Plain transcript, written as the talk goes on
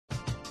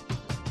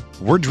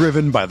We're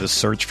driven by the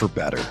search for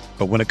better.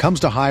 But when it comes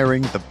to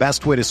hiring, the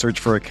best way to search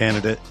for a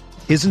candidate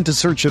isn't to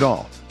search at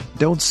all.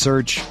 Don't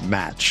search,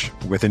 match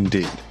with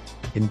Indeed.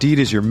 Indeed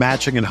is your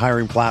matching and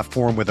hiring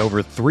platform with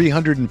over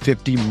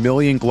 350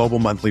 million global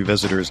monthly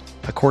visitors,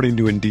 according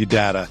to Indeed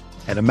data,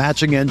 and a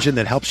matching engine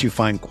that helps you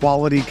find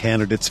quality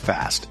candidates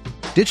fast.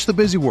 Ditch the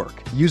busy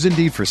work. Use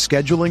Indeed for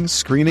scheduling,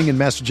 screening, and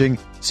messaging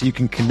so you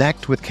can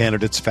connect with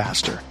candidates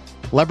faster.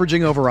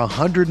 Leveraging over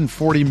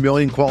 140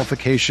 million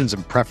qualifications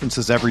and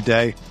preferences every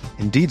day,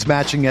 Indeed's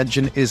matching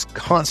engine is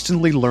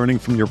constantly learning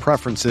from your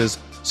preferences,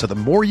 so the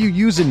more you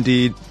use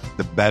Indeed,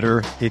 the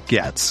better it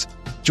gets.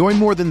 Join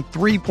more than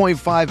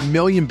 3.5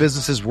 million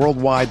businesses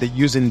worldwide that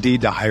use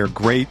Indeed to hire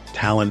great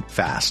talent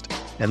fast.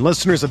 And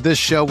listeners of this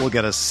show will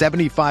get a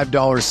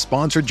 $75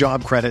 sponsored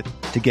job credit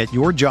to get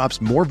your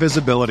jobs more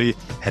visibility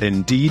at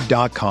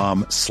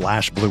Indeed.com/Blue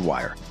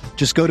Wire.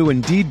 Just go to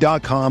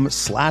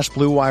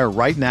Indeed.com/Blue Wire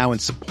right now and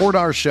support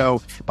our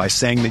show by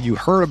saying that you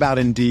heard about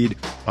Indeed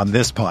on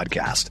this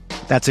podcast.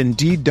 That's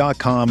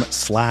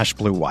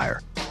Indeed.com/Blue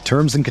Wire.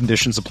 Terms and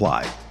conditions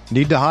apply.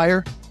 Need to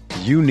hire?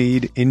 You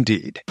need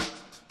Indeed.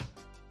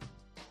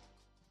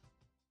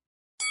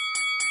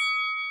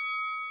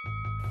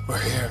 We're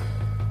here.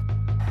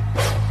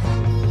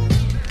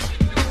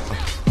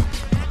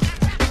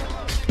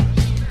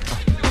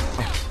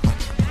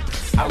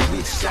 I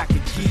wish I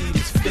could give you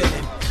this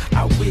feeling.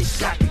 I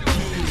wish I could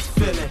give you this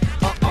feeling.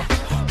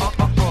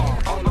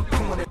 On the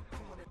corner.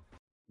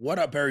 What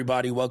up,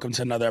 everybody? Welcome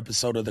to another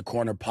episode of the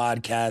Corner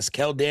Podcast.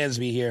 Kel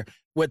Dansby here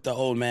with the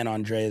old man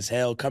Andreas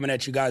Hale, coming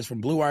at you guys from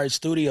Blue Wire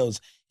Studios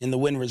in the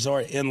Wynn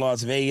Resort in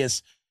Las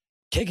Vegas,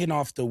 kicking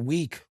off the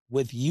week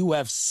with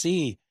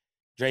UFC.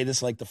 Dre, this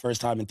is like the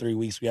first time in 3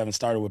 weeks we haven't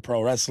started with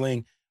pro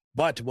wrestling,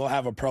 but we'll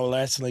have a pro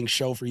wrestling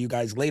show for you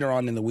guys later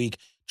on in the week.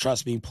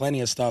 Trust me,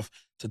 plenty of stuff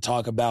to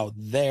talk about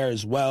there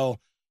as well.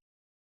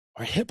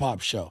 Our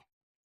hip-hop show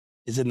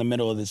is in the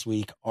middle of this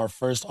week, our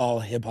first all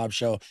hip-hop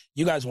show.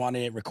 You guys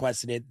wanted it,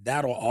 requested it.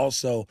 That'll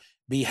also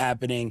be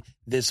happening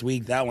this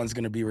week. That one's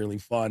going to be really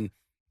fun.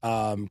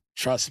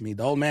 Trust me,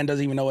 the old man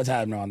doesn't even know what's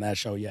happening on that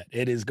show yet.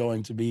 It is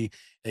going to be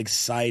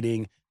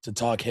exciting to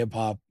talk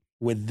hip-hop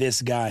with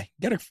this guy.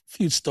 Get a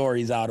few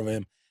stories out of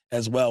him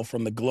as well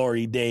from the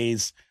glory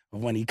days of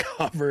when he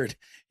covered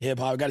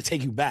hip-hop. Got to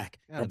take you back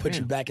or put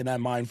you back in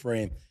that mind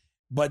frame.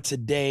 But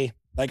today,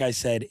 like I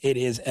said, it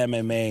is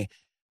MMA.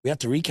 We have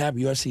to recap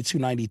UFC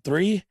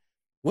 293,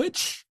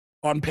 which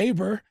on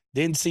paper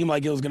didn't seem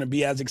like it was going to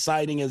be as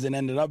exciting as it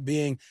ended up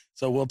being.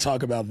 So we'll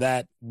talk about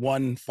that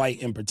one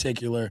fight in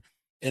particular,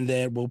 and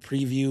then we'll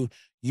preview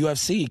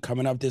UFC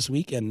coming up this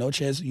weekend. Noche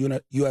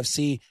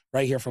UFC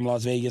right here from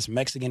Las Vegas,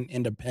 Mexican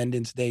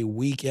Independence Day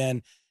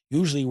weekend.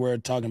 Usually we're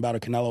talking about a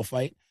Canelo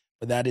fight,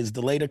 but that is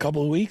delayed a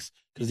couple of weeks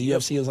because the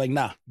UFC was like,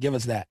 nah, give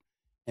us that.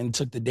 And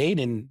took the date,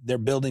 and they're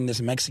building this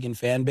Mexican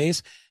fan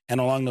base. And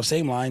along those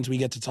same lines, we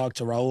get to talk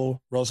to Raul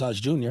Rosas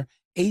Jr.,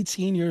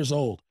 18 years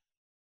old.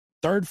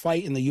 Third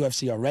fight in the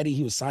UFC already.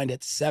 He was signed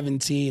at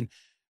 17.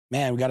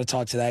 Man, we got to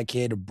talk to that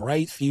kid. A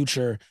bright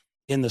future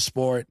in the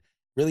sport.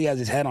 Really has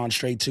his head on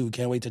straight, too.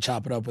 Can't wait to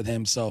chop it up with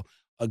him. So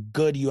a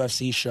good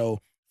UFC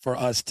show for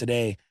us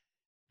today.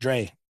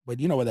 Dre,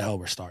 but you know where the hell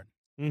we're starting.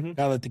 Got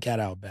to let the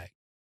cat out bag.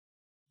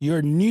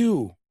 Your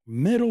new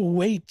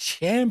middleweight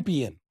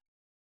champion,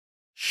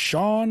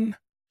 Sean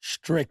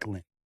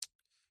Strickland.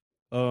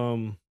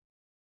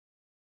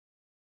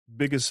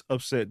 Biggest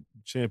upset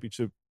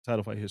championship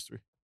title fight history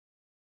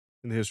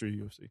in the history of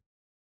UFC.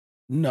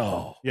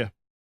 No. Yeah.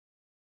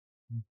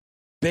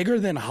 Bigger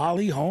than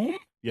Holly Holm?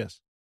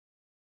 Yes.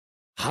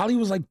 Holly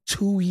was like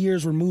 2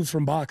 years removed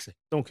from boxing.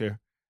 Don't care.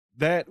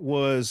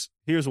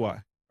 Here's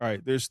why. All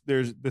right, there's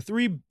the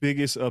three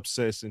biggest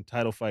upsets in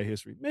title fight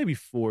history, maybe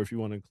four if you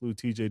want to include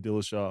TJ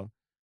Dillashaw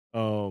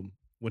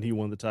when he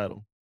won the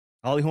title.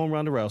 Holly Holm,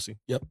 Ronda Rousey.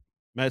 Yep.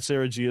 Matt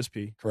Serra,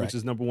 GSP, Correct. which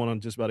is number one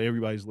on just about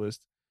everybody's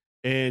list.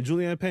 And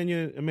Juliana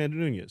Pena, Amanda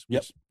Nunes,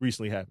 which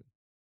recently happened.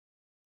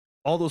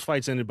 All those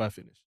fights ended by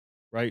finish,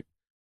 right?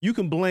 You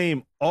can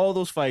blame all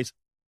those fights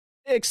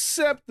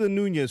except the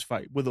Nunes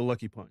fight with a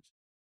lucky punch.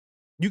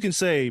 You can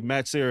say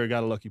Matt Serra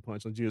got a lucky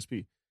punch on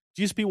GSP.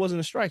 GSP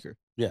wasn't a striker.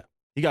 Yeah.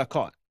 He got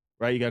caught,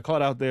 right? He got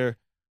caught out there.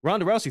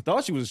 Ronda Rousey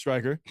thought she was a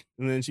striker,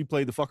 and then she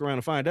played the fuck around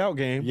and find out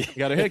game,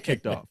 got her head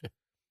kicked off.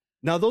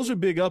 Now, those are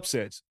big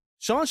upsets.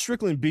 Sean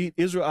Strickland beat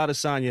Israel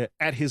Adesanya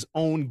at his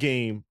own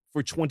game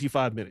for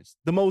 25 minutes.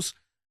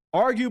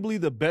 Arguably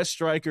the best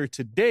striker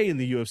today in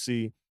the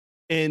UFC,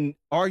 and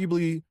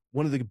arguably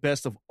one of the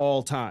best of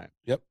all time.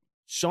 Yep.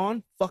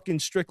 Sean fucking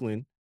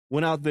Strickland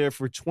went out there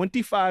for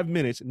 25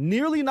 minutes,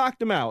 nearly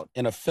knocked him out.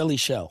 In a Philly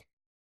shell.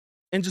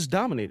 And just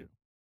dominated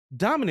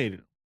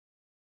him.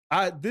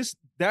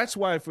 That's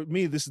why, for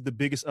me, this is the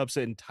biggest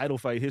upset in title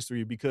fight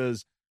history,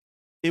 because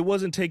it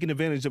wasn't taking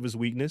advantage of his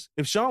weakness.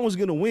 If Sean was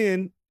going to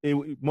win,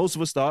 most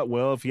of us thought,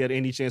 well, if he had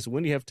any chance to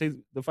win, he'd have to take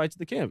the fight to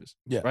the canvas.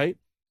 Yeah. Right?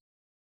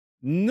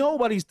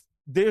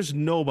 There's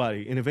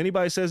nobody. And if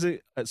anybody says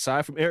it,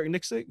 aside from Eric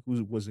Nixick,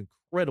 who was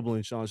incredible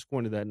in Sean's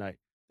corner that night,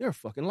 they're a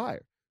fucking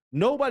liar.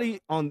 Nobody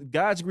on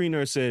God's green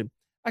earth said,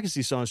 I can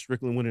see Sean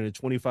Strickland winning a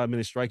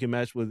 25-minute striking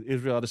match with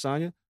Israel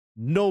Adesanya.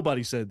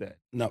 Nobody said that.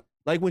 No.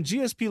 Like when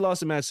GSP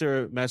lost to Matt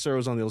Serra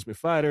was on the Ultimate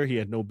Fighter. He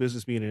had no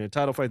business being in a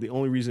title fight. The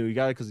only reason we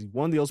got it because he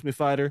won the Ultimate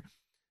Fighter.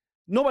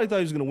 Nobody thought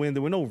he was going to win.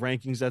 There were no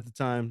rankings at the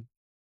time.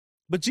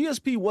 But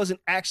GSP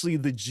wasn't actually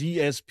the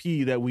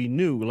GSP that we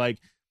knew. Like,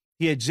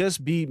 he had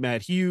just beat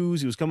Matt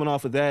Hughes. He was coming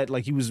off of that.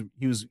 Like, he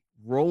was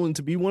rolling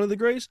to be one of the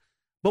greats.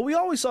 But we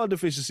always saw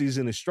deficiencies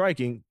in his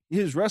striking.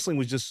 His wrestling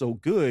was just so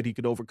good, he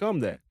could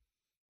overcome that.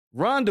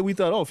 Ronda, we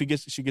thought,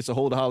 if she gets a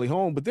hold of Holly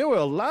Holm. But there were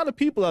a lot of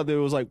people out there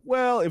who was like,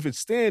 well, if it's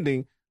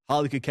standing,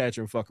 Holly could catch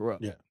her and fuck her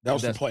up. Yeah, that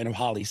was the point of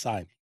Holly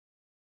signing.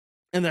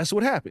 And that's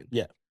what happened.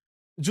 Yeah.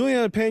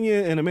 Juliana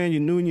Pena and Amanda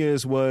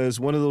Nunez was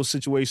one of those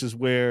situations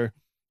where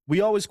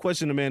we always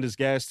questioned Amanda's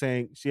gas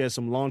tank. She had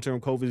some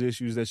long-term COVID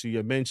issues that she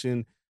had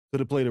mentioned, could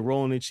have played a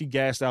role in it. She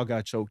gassed out,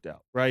 got choked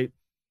out, right?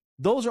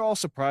 Those are all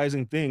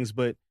surprising things,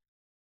 but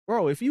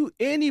bro,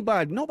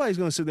 nobody's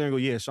going to sit there and go,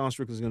 yeah, Sean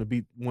Strickland's going to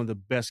beat one of the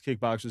best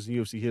kickboxers in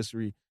UFC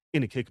history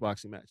in a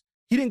kickboxing match.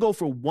 He didn't go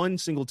for one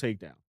single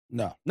takedown.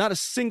 No. Not a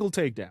single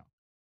takedown.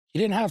 He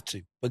didn't have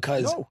to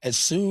because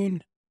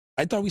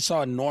I thought we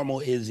saw a normal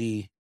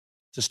Izzy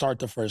to start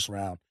the first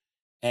round,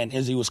 and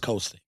Izzy was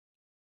coasting.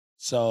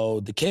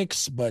 So the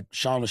kicks, but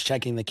Sean was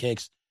checking the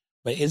kicks.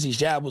 But Izzy's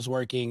jab was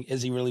working.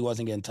 Izzy really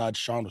wasn't getting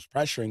touched. Sean was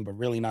pressuring, but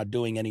really not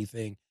doing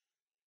anything.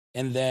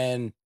 And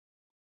then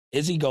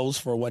Izzy goes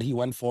for what he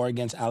went for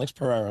against Alex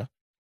Pereira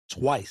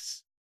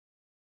twice.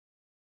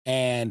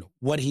 And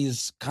what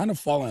he's kind of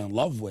fallen in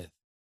love with.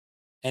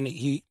 And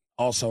he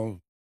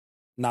also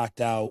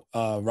knocked out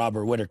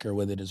Robert Whittaker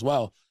with it as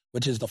well,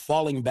 which is the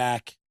falling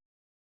back,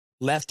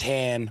 left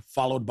hand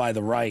followed by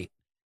the right,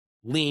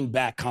 lean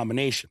back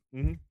combination.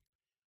 Mm-hmm.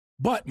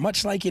 But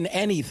much like in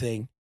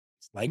anything,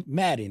 it's like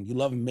Madden. You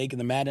love making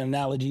the Madden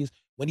analogies.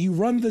 When you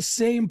run the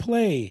same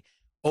play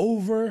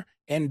over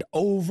and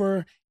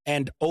over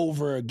and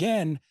over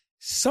again,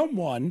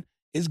 someone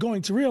is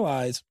going to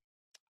realize,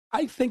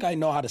 I think I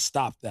know how to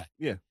stop that.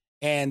 Yeah.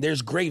 And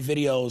there's great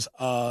videos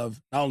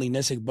of not only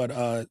Nissick,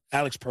 but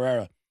Alex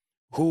Pereira,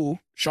 who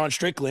Sean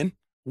Strickland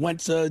went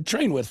to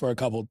train with for a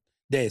couple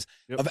days,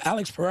 of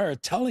Alex Pereira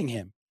telling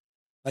him,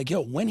 like,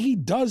 yo, when he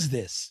does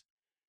this,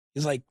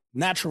 he's like,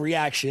 natural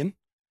reaction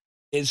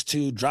is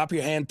to drop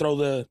your hand, throw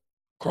the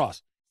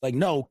cross. Like,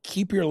 no,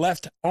 keep your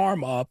left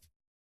arm up,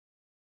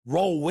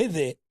 roll with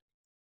it,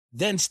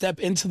 then step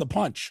into the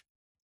punch.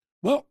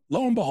 Well,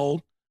 lo and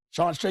behold,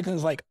 Sean Strickland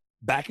is like,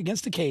 back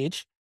against the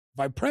cage. If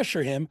I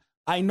pressure him,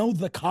 I know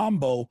the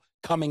combo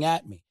coming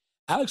at me.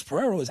 Alex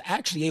Pereira was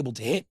actually able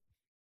to hit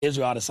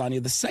Israel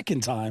Adesanya the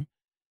second time,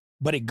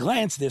 but it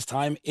glanced this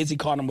time. Izzy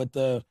caught him with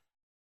the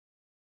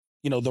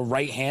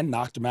right hand,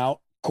 knocked him out.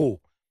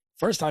 Cool.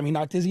 First time he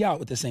knocked Izzy out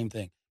with the same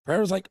thing.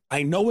 Pereira was like,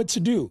 I know what to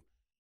do.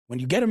 When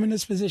you get him in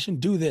this position,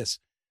 do this.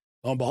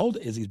 Lo and behold,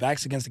 Izzy's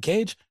back's against the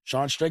cage.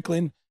 Sean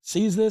Strickland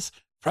sees this,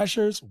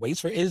 pressures,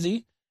 waits for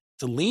Izzy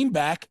to lean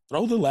back,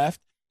 throw the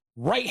left,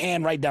 right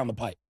hand right down the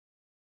pipe.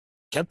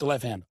 Kept the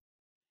left hand up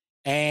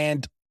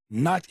and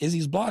knocked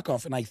Izzy's block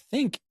off. And I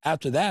think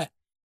after that,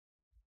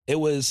 it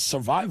was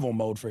survival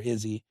mode for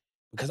Izzy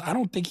because I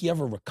don't think he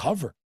ever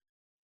recovered.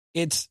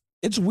 It's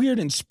weird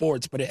in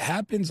sports, but it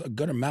happens a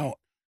good amount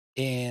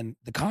in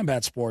the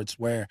combat sports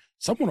where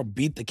someone will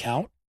beat the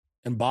count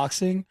in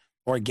boxing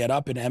or get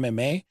up in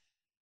MMA,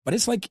 but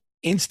it's like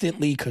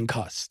instantly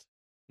concussed.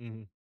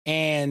 Mm-hmm.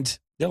 And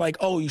they're like,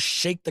 oh, you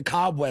shake the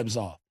cobwebs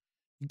off.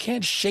 You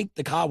can't shake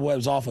the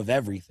cobwebs off of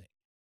everything.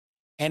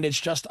 And it's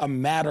just a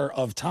matter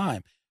of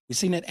time. We've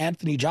seen it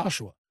Anthony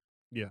Joshua.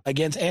 Yeah.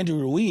 Against Andrew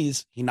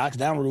Ruiz. He knocks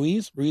down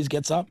Ruiz. Ruiz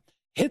gets up,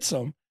 hits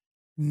him,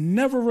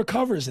 never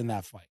recovers in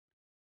that fight.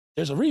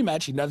 There's a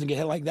rematch. He doesn't get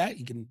hit like that.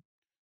 He can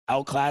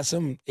outclass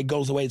him. It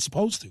goes the way it's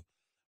supposed to.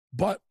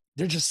 But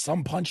there's just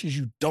some punches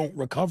you don't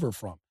recover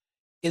from.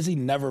 Izzy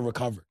never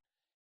recovered.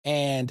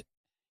 And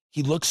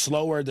he looked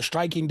slower. The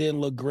striking didn't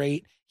look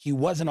great. He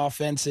wasn't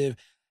offensive.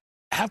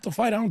 Half the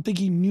fight, I don't think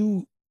he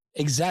knew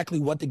exactly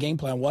what the game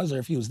plan was or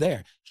if he was there.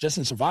 It's just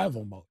in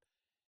survival mode.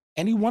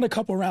 And he won a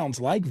couple rounds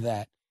like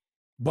that.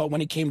 But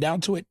when it came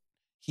down to it,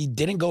 he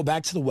didn't go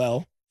back to the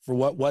well for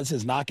what was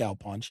his knockout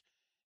punch.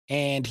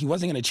 And he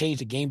wasn't going to change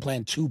the game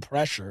plan to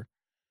pressure.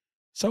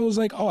 So it was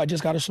like, oh, I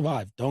just got to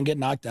survive. Don't get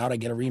knocked out. I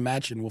get a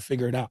rematch and we'll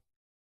figure it out.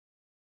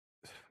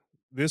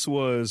 This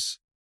was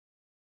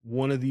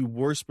one of the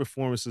worst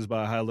performances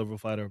by a high-level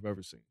fighter I've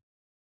ever seen.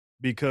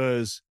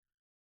 Because,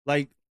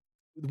 like,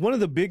 one of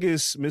the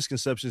biggest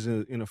misconceptions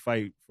in a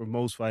fight for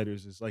most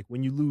fighters is, like,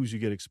 when you lose, you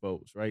get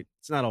exposed, right?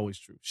 It's not always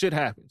true. Shit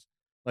happens.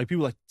 Like,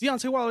 people are like,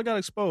 Deontay Wilder got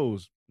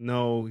exposed.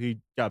 No, he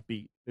got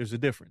beat. There's a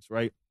difference,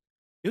 right?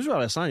 Israel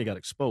Adesanya got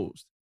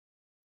exposed.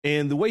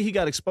 And the way he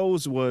got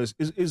exposed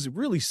is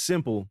really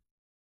simple,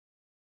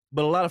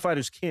 but a lot of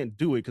fighters can't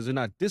do it because they're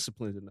not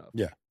disciplined enough.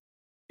 Yeah.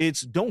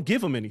 It's don't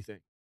give him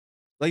anything.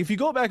 Like, if you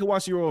go back and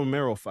watch the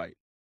Romero fight,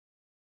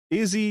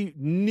 Izzy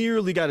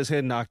nearly got his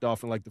head knocked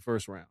off in, like, the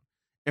first round.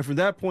 And from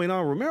that point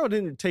on, Romero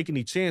didn't take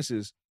any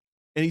chances,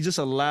 and he just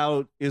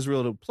allowed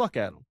Israel to pluck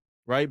at him,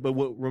 right? But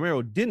what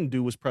Romero didn't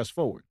do was press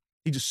forward.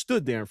 He just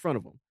stood there in front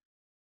of him.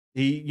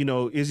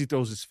 Izzy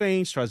throws his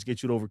feints, tries to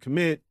get you to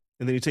overcommit,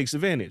 and then he takes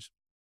advantage.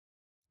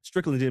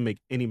 Strickland didn't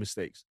make any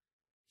mistakes.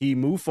 He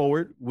moved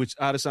forward, which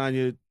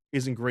Adesanya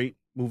isn't great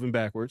moving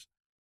backwards.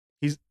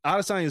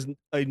 Adesanya is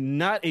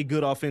not a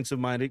good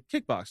offensive-minded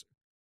kickboxer.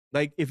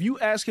 Like, if you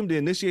ask him to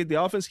initiate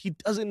the offense, he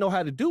doesn't know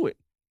how to do it.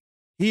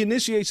 He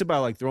initiates it by,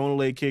 like, throwing a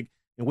leg kick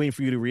and waiting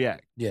for you to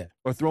react. Yeah.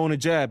 Or throwing a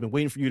jab and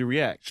waiting for you to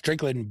react.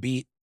 Strickland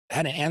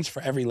had an answer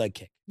for every leg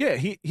kick. Yeah,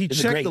 he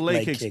checked the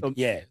leg kicks. Kick.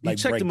 Yeah, he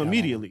checked them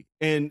immediately.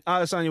 And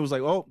Adesanya was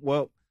like, oh,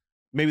 well,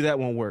 maybe that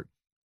won't work.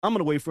 I'm going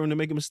to wait for him to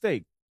make a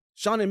mistake.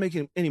 Sean didn't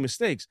make any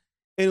mistakes.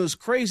 And it was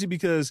crazy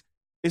because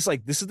it's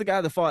like, this is the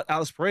guy that fought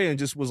Alex Pereira and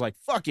just was like,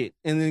 fuck it,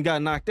 and then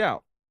got knocked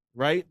out,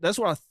 right? That's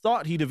what I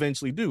thought he'd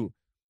eventually do.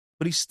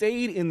 But he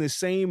stayed in the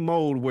same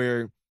mode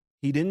where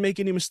he didn't make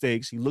any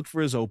mistakes. He looked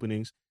for his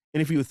openings.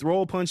 And if he would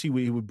throw a punch, he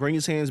would bring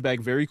his hands back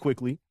very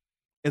quickly,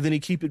 and then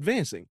he'd keep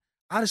advancing.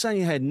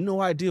 Adesanya had no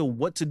idea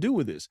what to do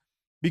with this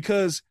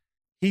because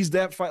he's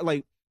that fight.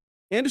 Like,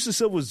 Anderson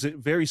Silva was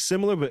very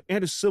similar, but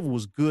Anderson Silva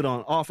was good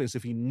on offense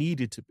if he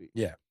needed to be.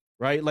 Yeah.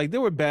 Right? Like,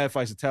 there were bad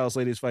fights, the Talos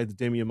Ladies fight, the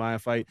Demian Maia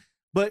fight.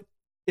 But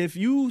if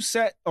you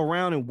sat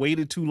around and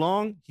waited too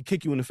long, he'd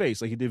kick you in the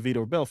face like he did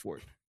Vitor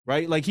Belfort.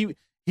 Right? Like, he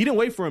didn't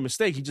wait for a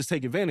mistake. He just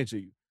take advantage of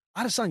you.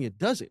 Adesanya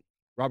does it.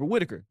 Robert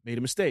Whittaker made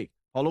a mistake.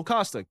 Paulo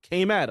Costa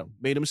came at him,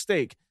 made a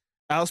mistake.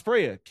 Alex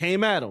Pereira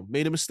came at him,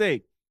 made a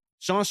mistake.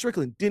 Sean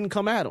Strickland didn't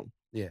come at him.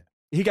 Yeah.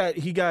 He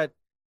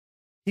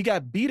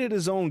got beat at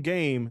his own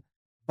game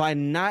by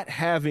not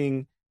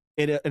having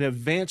an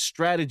advanced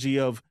strategy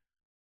of,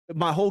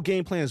 my whole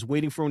game plan is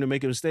waiting for him to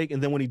make a mistake,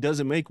 and then when he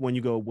doesn't make one,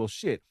 you go, well,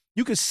 shit.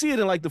 You could see it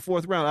in like the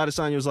fourth round.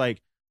 Adesanya was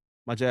like,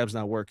 my jab's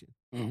not working.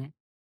 Mm-hmm.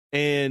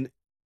 And,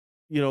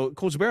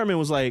 Coach Berriman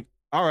was like,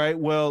 all right,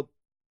 well,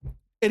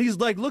 and he's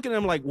like looking at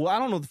him like, well, I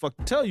don't know what the fuck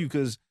to tell you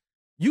because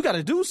you got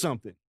to do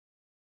something.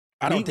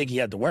 I don't think he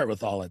had the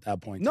wherewithal at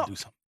that point to do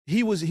something.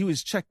 He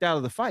was checked out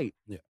of the fight.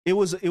 Yeah. It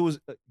was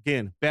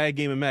again, bad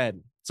game of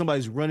Madden.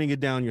 Somebody's running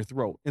it down your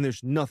throat, and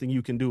there's nothing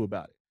you can do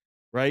about it,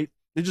 right?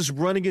 They're just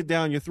running it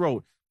down your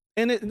throat.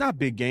 And not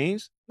big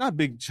gains, not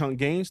big chunk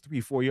gains,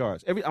 3-4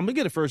 yards. I'm going to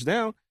get a first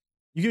down.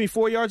 You give me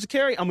 4 yards to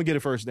carry, I'm going to get a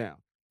first down.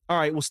 All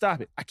right, well,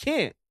 stop it. I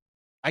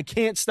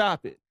can't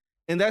stop it.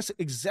 And that's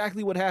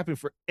exactly what happened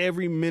for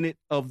every minute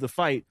of the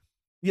fight.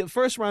 The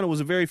first round, it was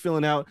a very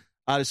filling out.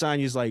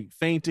 Adesanya's like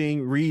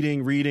fainting,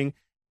 reading.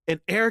 And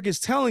Eric is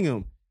telling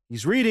him,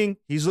 he's reading,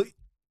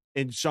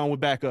 and Sean would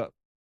back up.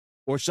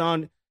 Or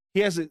Sean,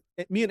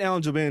 me and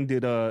Alan Jobin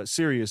did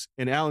Sirius,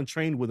 and Alan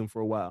trained with him for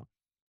a while.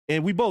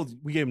 And we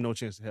gave him no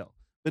chance to hell.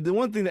 But the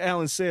one thing that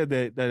Alan said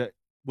that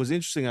was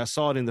interesting, I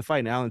saw it in the fight,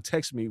 and Alan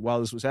texted me while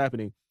this was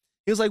happening.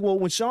 He was like, well,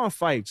 when Sean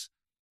fights,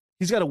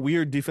 he's got a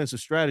weird defensive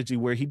strategy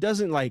where he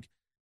doesn't like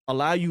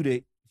allow you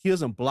to, he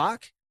doesn't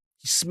block,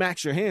 he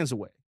smacks your hands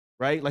away,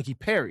 right? Like he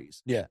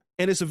parries. Yeah.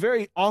 And it's a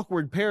very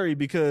awkward parry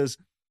because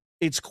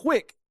it's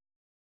quick.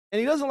 And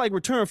he doesn't like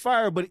return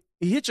fire, but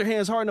he hits your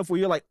hands hard enough where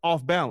you're like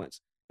off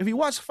balance. If you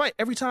watch the fight,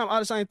 every time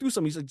Adesanya threw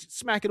something, he's like,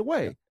 smack it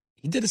away.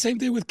 He did the same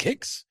thing with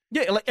kicks.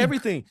 Yeah, like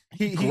everything.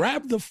 He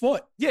grabbed the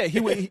foot. Yeah,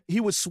 he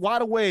would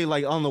swat away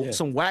like on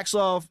some wax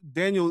off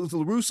Daniel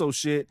LaRusso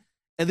shit,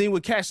 and then he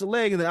would catch the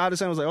leg, and then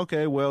Adesanya was like,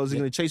 okay, well, is he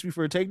going to chase me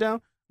for a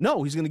takedown?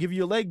 No, he's going to give you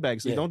your leg back,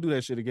 so don't do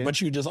that shit again. But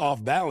you're just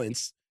off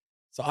balance.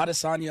 So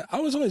Adesanya, I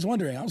was always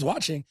wondering, I was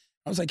watching,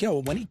 I was like,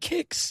 yo, when he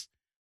kicks,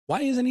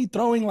 why isn't he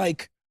throwing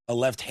like a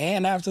left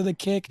hand after the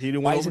kick?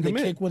 Why isn't the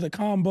kick with a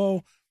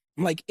combo?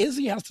 I'm like,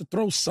 Izzy has to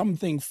throw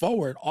something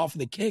forward off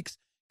the kicks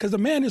because the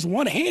man is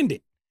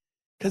one-handed.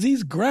 Because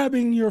he's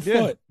grabbing your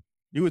foot.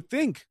 You would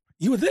think.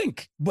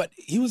 But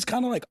he was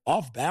kind of like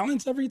off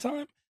balance every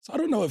time. So I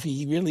don't know if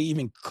he really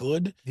even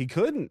could. He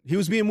couldn't. He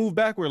was being moved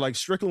backward. Like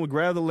Strickland would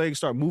grab the leg,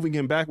 start moving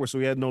him backward so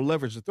he had no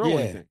leverage to throw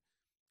anything.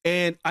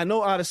 And I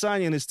know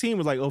Adesanya and his team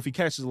was like, oh, if he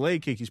catches a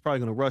leg kick, he's probably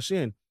going to rush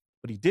in.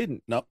 But he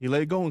didn't. Nope. He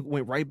let it go and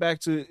went right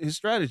back to his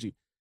strategy.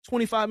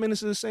 25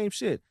 minutes of the same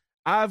shit.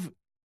 We're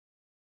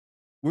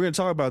going to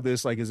talk about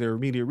this like is there an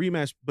immediate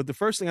rematch. But the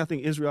first thing I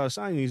think Israel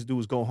Adesanya needs to do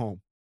is go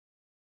home.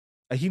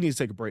 He needs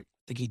to take a break.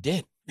 I think he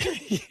did.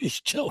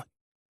 He's chilling.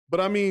 But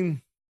I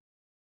mean,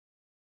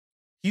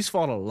 he's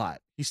fought a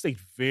lot. He stayed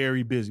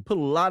very busy. Put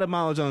a lot of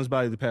mileage on his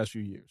body the past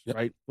few years,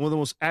 right? One of the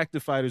most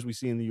active fighters we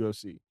see in the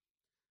UFC.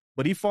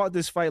 But he fought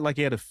this fight like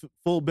he had a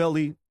full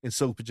belly and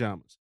silk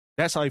pajamas.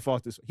 That's how he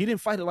fought this. He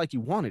didn't fight it like he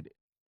wanted it.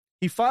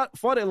 He fought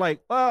it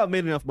like, I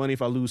made enough money.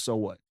 If I lose, so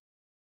what?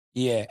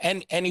 Yeah,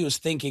 and he was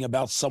thinking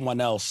about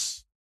someone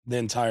else the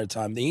entire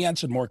time. He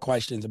answered more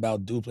questions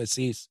about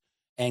Duplessis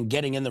and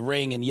getting in the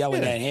ring and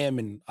yelling at him.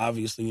 And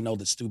obviously,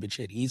 the stupid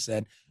shit he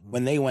said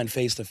when they went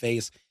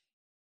face-to-face.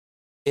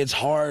 It's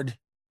hard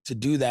to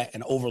do that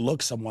and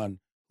overlook someone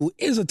who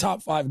is a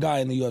top 5 guy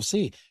in the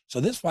UFC. So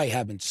this fight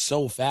happened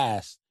so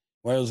fast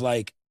where it was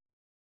like,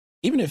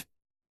 even if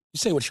you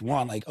say what you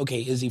want, like,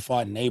 okay, Izzy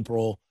fought in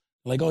April.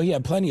 Like, oh, he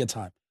had plenty of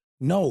time.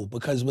 No,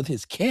 because with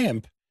his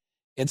camp,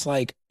 it's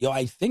like, yo,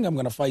 I think I'm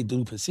going to fight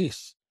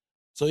Duplessis.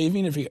 So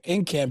even if you're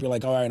in camp, you're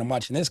like, all right, I'm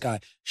watching this guy.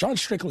 Sean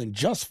Strickland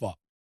just fought.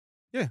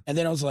 Yeah. And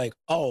then I was like,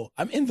 oh,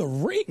 I'm in the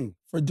ring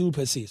for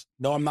Duplessis.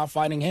 No, I'm not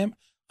fighting him.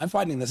 I'm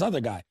fighting this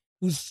other guy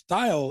whose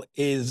style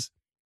is,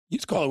 you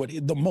just call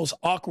it the most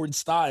awkward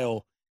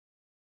style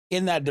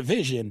in that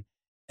division.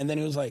 And then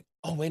he was like,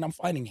 oh, wait, I'm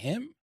fighting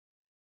him?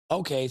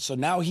 Okay, so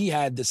now he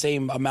had the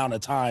same amount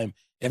of time,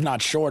 if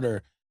not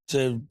shorter,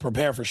 to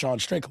prepare for Sean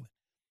Strickland.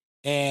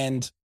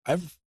 And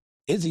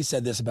Izzy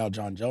said this about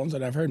John Jones,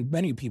 and I've heard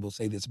many people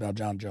say this about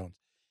John Jones.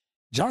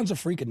 John's a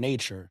freak of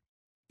nature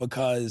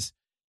because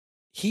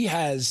he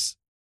has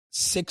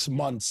 6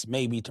 months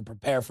maybe to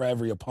prepare for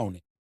every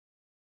opponent.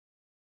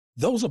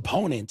 Those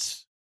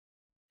opponents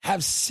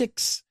have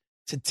 6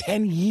 to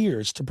 10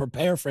 years to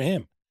prepare for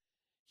him.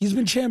 He's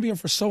been champion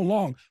for so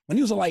long. When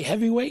he was a light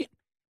heavyweight,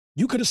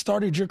 you could have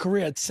started your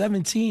career at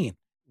 17.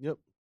 Yep.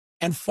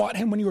 And fought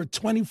him when you were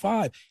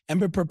 25 and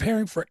been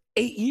preparing for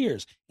 8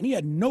 years. And he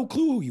had no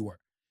clue who you were.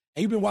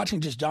 And you've been watching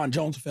just John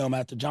Jones film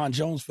after John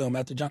Jones film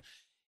after John.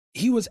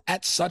 He was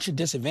at such a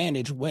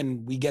disadvantage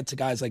when we get to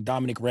guys like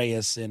Dominic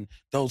Reyes and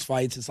those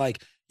fights. It's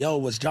like, yo,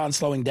 was John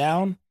slowing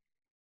down?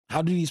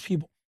 How do these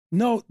people?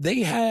 No,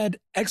 they had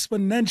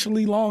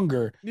exponentially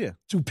longer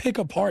to pick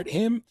apart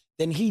him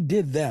than he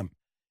did them.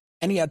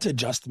 And he had to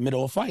adjust the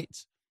middle of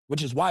fights,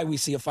 which is why we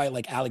see a fight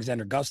like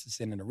Alexander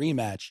Gustafsson in a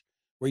rematch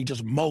where he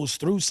just mows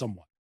through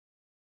someone.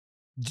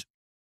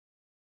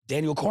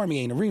 Daniel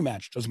Cormier in a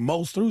rematch just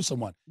mows through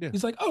someone. Yeah.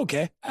 He's like,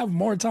 okay, I have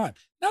more time.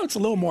 Now it's a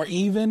little more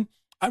even.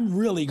 I'm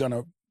really going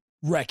to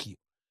wreck you.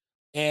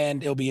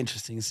 And it'll be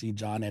interesting to see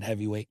John at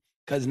heavyweight.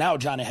 Because now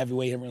John at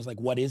heavyweight, everyone's like,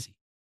 what is he?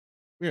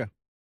 Yeah.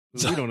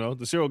 We don't know.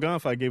 The Cyril Gane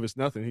fight gave us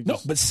nothing. No,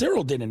 but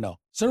Cyril didn't know.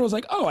 Cyril was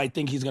like, oh, I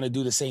think he's going to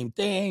do the same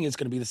thing. It's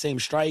going to be the same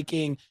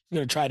striking. He's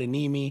going to try to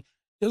knee me.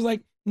 It was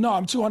like, no,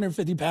 I'm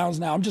 250 pounds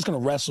now. I'm just going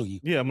to wrestle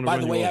you. Yeah, I'm going to By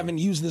the way, I haven't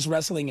used this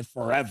wrestling in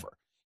forever.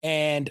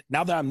 And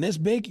now that I'm this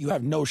big, you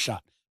have no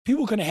shot.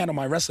 People couldn't handle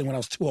my wrestling when I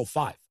was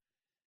 205.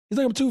 He's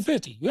like, I'm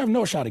 250. You have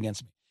no shot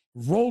against me.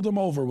 Rolled him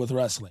over with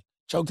wrestling.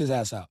 Choked his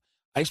ass out.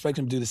 I expect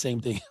him to do the same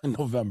thing in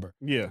November.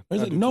 Yeah.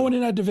 There's like, no one in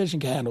that division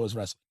can handle his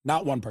wrestling.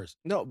 Not one person.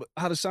 No, but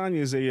Adesanya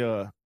is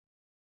the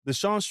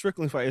Sean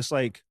Strickland fight, it's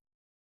like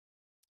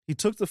he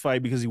took the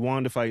fight because he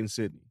wanted to fight in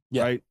Sydney,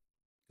 right?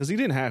 Because he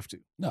didn't have to.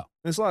 No.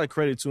 And it's a lot of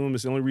credit to him.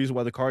 It's the only reason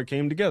why the card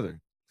came together.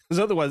 Because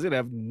otherwise, they'd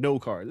have no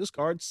card. This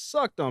card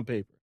sucked on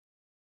paper.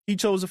 He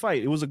chose to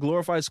fight. It was a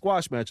glorified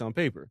squash match on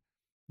paper.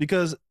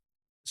 Because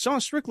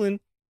Sean Strickland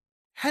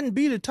hadn't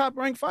beat a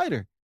top-ranked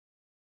fighter.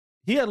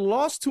 He had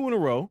lost 2 in a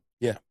row.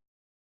 Yeah.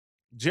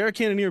 Jared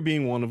Cannonier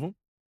being one of them.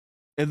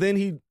 And then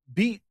he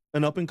beat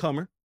an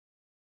up-and-comer.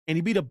 And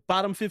he beat a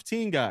bottom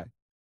 15 guy.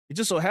 It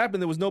just so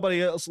happened there was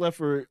nobody else left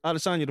for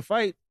Adesanya to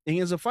fight, and he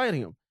ends up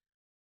fighting him.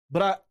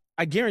 But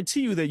I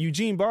guarantee you that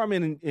Eugene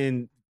Barman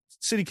and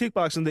City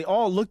Kickboxing, they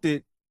all looked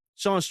at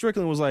Sean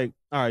Strickland and was like,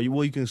 all right,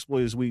 well, you can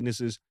exploit his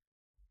weaknesses.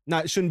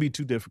 It shouldn't be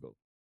too difficult.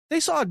 They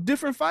saw a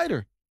different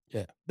fighter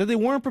that they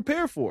weren't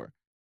prepared for.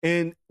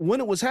 And when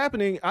it was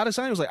happening,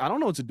 Adesanya was like, I don't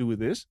know what to do with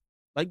this.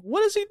 Like,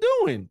 what is he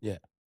doing? Yeah.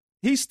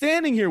 He's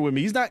standing here with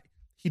me.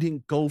 He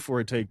didn't go for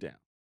a takedown.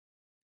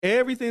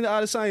 Everything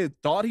that Adesanya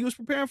thought he was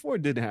preparing for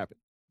didn't happen.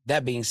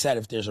 That being said,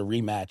 if there's a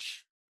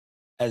rematch,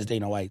 as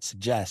Dana White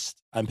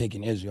suggests, I'm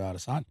picking Israel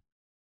Adesanya.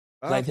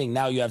 I think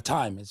now you have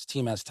time. His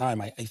team has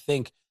time. I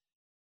think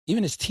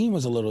even his team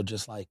was a little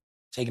just like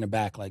taken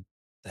aback, like,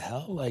 the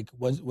hell? Like,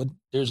 what?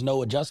 There's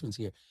no adjustments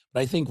here.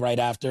 But I think right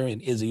after,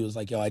 and Izzy was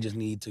like, yo, I just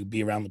need to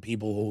be around the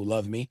people who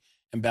love me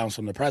and bounce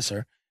from the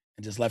presser,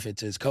 and just left it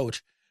to his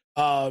coach.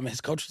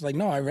 His coach was like,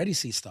 no, I already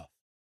see stuff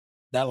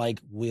that,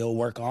 like, we'll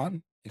work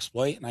on,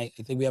 exploit, and I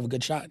think we have a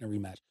good shot in a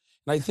rematch.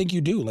 And I think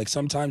you do. Like,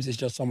 sometimes it's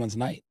just someone's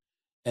night.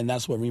 And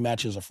that's what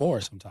rematches are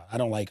for sometimes. I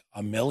don't like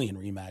a million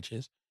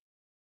rematches.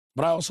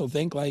 But I also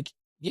think, like,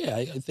 yeah,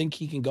 I think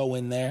he can go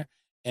in there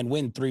and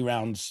win 3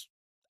 rounds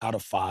out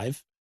of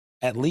 5,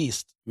 at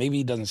least. Maybe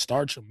he doesn't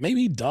start you.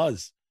 Maybe he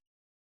does.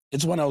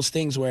 It's one of those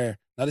things where,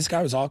 now this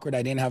guy was awkward.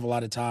 I didn't have a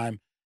lot of time.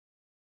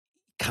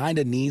 Kind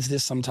of needs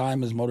this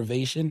sometime as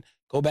motivation.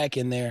 Go back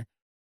in there,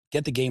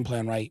 get the game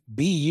plan right,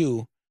 be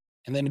you,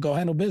 and then go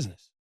handle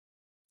business.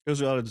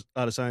 Israel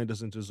Adesanya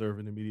doesn't deserve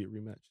an immediate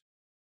rematch.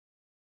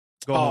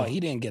 He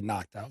didn't get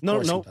knocked out.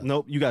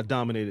 No. You got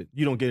dominated.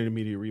 You don't get an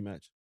immediate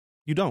rematch.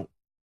 You don't.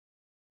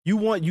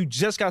 You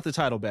just got the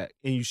title back,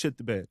 and you shit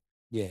the bed.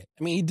 Yeah.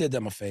 I mean, he did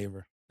them a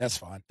favor. That's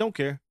fine. Don't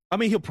care. I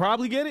mean, he'll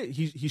probably get it.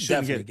 He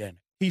shouldn't get it.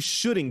 He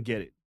shouldn't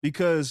get it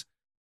because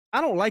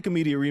I don't like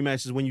immediate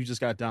rematches when you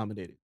just got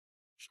dominated.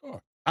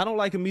 Sure. I don't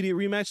like immediate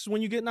rematches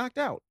when you get knocked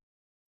out.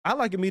 I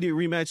like immediate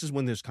rematches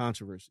when there's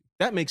controversy.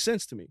 That makes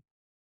sense to me.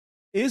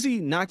 Izzy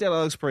knocked out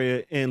Alex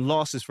Pereira and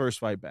lost his first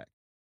fight back.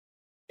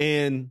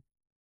 And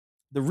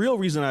the real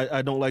reason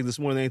I don't like this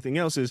more than anything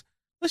else is,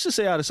 let's just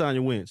say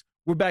Adesanya wins.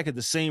 We're back at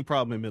the same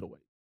problem in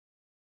middleweight.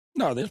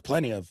 No, there's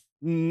plenty of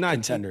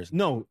contenders.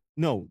 No.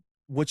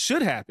 What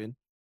should happen,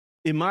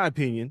 in my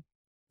opinion,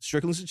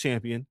 Strickland's a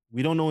champion.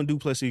 We don't know when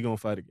Duplessis is going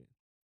to fight again,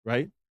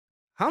 right?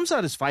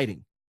 Hamzat is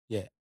fighting.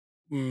 Yeah.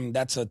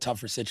 That's a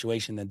tougher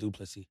situation than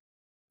Duplessis.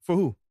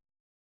 For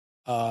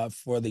who?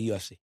 For the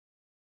UFC.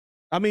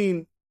 I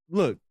mean,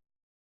 look.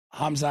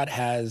 Khamzat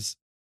has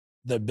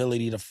the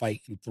ability to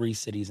fight in 3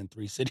 cities and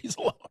 3 cities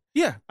alone.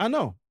 Yeah, I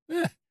know.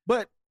 Yeah.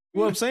 But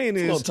what I'm saying It's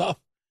is... a little tough.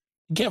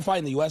 You can't fight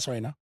in the U.S.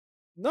 right now.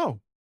 No,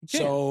 you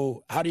can't.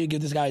 So how do you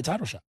give this guy a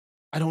title shot?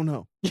 I don't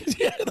know.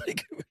 Yeah,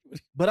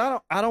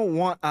 But I don't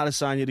want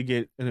Adesanya to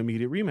get an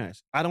immediate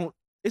rematch. I don't...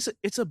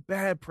 It's a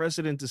bad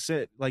precedent to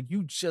set. Like,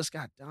 you just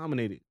got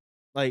dominated.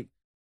 Like,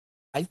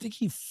 I think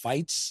he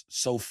fights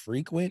so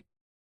frequent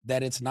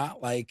that it's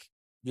not like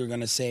you're going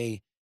to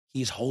say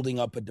he's holding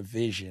up a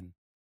division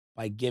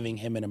by giving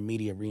him an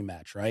immediate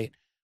rematch, right?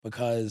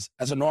 Because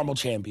as a normal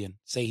champion,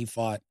 say he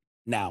fought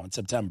now in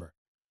September,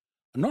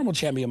 a normal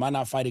champion might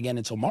not fight again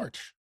until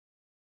March,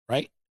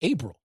 right?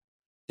 April.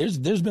 There's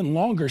been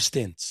longer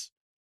stints.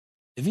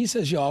 If he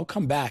says, yo, I'll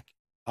come back,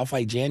 I'll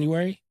fight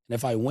January, and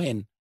if I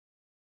win,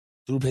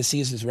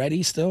 Duplessis is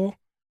ready still,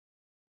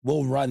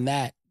 we'll run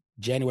that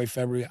January,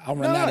 February. I'll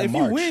run that in if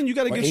March. You win, you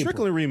got to get April.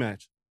 Strickland a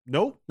rematch.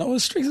 Nope. No,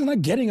 Strickland's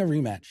not getting a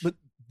rematch. But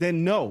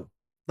then no.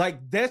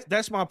 Like,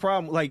 that's my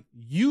problem. Like,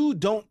 you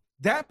don't,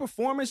 that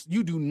performance,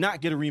 you do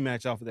not get a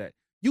rematch off of that.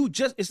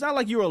 It's not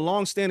like you're a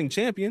long-standing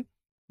champion.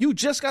 You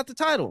just got the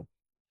title.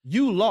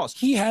 You lost.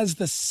 He has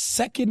the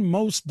second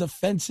most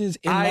defenses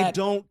in I that.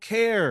 don't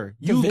care.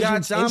 You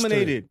got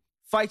dominated. History.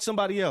 Fight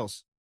somebody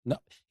else. No,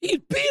 he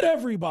beat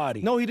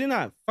everybody. No, he did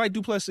not. Fight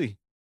Duplessis.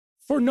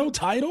 For no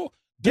title?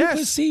 Yes.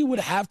 Duplessis would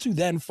have to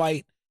then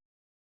fight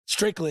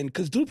Strickland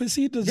because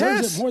Duplessis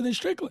deserves it more than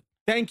Strickland.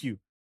 Thank you.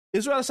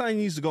 Israel Adesanya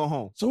needs to go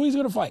home. So who's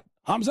going to fight?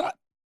 Khamzat?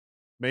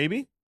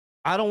 Maybe.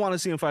 I don't want to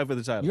see him fight for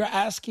the title. You're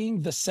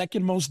asking the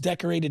second most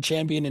decorated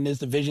champion in this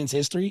division's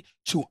history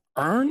to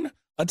earn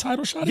a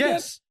title shot again?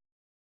 Yes.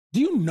 Do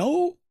you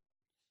know?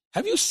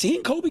 Have you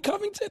seen Kobe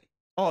Covington?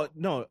 Oh,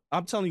 no.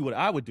 I'm telling you what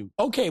I would do.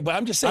 Okay, but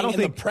I'm just saying,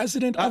 the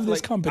president of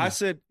this company. I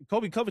said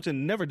Kobe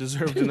Covington never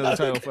deserved another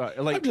title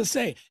fight. Like, I'm just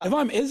saying, if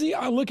I'm Izzy,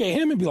 I look at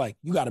him and be like,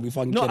 you got to be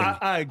fucking kidding me.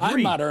 I agree.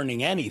 I'm not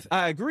earning anything.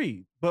 I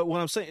agree. But what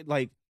I'm saying,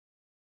 like,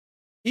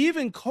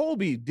 even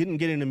Kobe didn't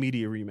get an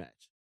immediate rematch.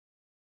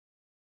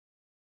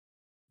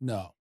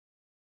 No.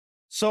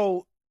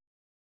 So,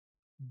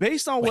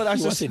 based on what I he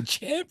just wasn't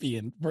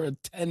champion for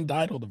 10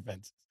 title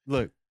defenses.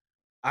 Look,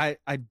 I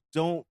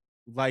don't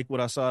like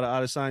what I saw out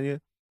of Adesanya.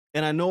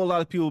 And I know a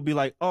lot of people will be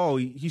like, oh,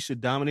 he should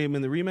dominate him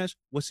in the rematch.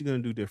 What's he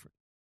going to do different?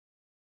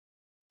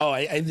 Oh,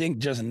 I think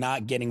just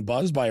not getting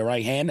buzzed by a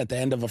right hand at the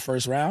end of a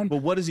first round.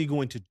 But what is he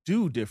going to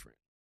do different?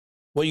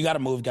 Well, you got to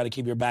move, got to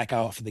keep your back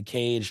off of the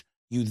cage.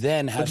 You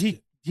then have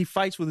he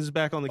fights with his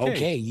back on the cage.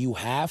 Okay, you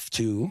have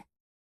to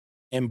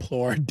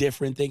implore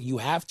different things. You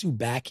have to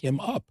back him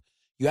up.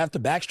 You have to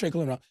back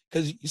Strickland up.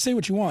 Because you say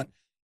what you want.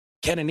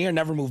 Cannonier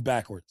never moved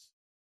backwards.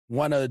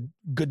 Won a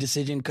good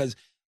decision because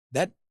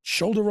that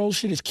shoulder roll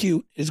shit is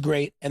cute, is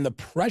great, and the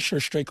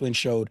pressure Strickland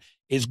showed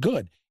is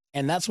good.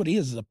 And that's what he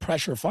is a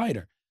pressure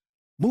fighter.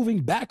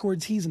 Moving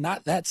backwards, he's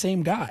not that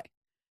same guy.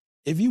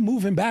 If you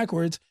move him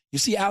backwards, you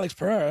see Alex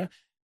Pereira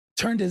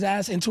turned his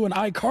ass into an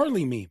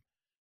iCarly meme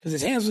because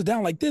his hands was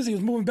down like this. He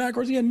was moving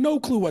backwards. He had no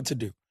clue what to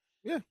do.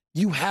 Yeah.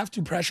 You have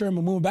to pressure him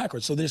and move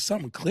backwards. So there's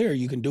something clear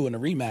you can do in a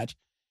rematch.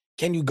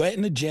 Can you get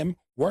in the gym,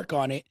 work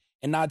on it,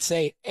 and not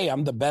say, hey,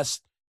 I'm the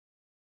best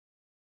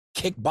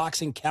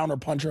kickboxing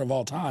counterpuncher of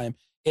all time?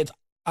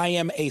 I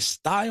am a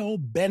style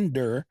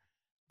bender.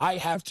 I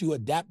have to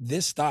adapt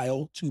this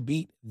style to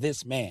beat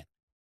this man.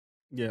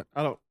 Yeah,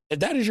 I don't. If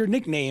that is your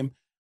nickname,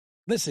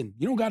 listen,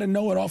 you don't got to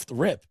know it off the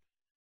rip.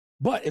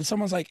 But if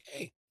someone's like,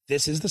 hey,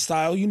 this is the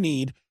style you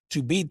need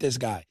to beat this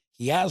guy.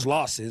 He has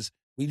losses.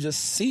 We've just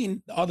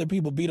seen other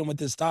people beat him with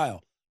this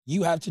style.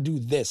 You have to do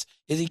this.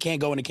 He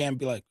can't go in the camp and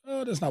be like,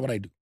 oh, that's not what I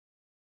do.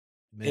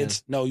 Man.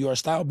 It's, no, you're a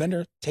style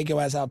bender. Take your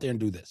ass out there and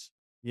do this.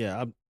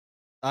 Yeah,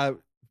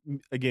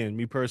 again,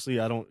 me personally,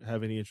 I don't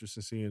have any interest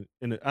in seeing,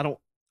 and I don't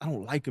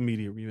like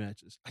immediate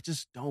rematches. I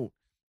just don't.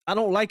 I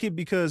don't like it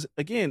because,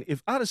 again,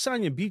 if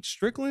Adesanya beats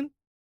Strickland,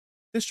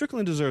 then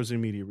Strickland deserves an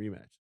immediate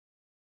rematch.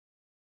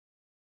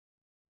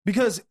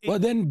 Because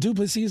then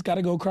Duplessis got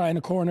to go cry in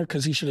the corner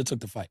because he should have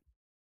took the fight,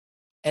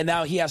 and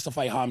now he has to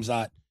fight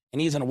Khamzat,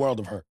 and he's in a world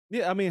of hurt.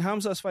 Yeah, I mean,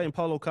 Khamzat's fighting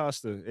Paulo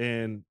Costa,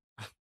 and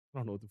I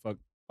don't know what the fuck.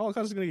 Paulo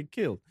Costa's gonna get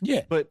killed.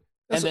 Yeah, but.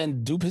 And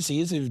then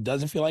Duplessis, if he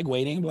doesn't feel like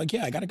waiting, be like,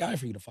 yeah, I got a guy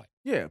for you to fight.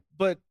 Yeah,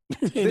 but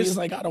and he's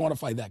like, I don't want to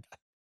fight that guy.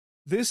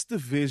 This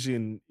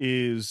division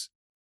it's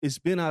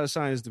been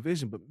Adesanya's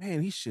division, but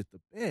man, he shit the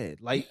bed.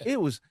 Like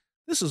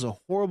this is a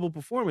horrible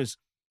performance.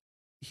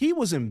 He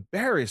was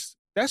embarrassed.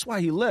 That's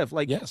why he left.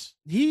 Like, yes,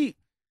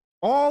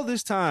 all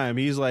this time,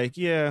 he's like,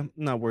 yeah, I'm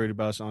not worried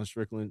about Sean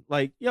Strickland.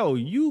 Like, yo,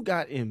 you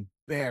got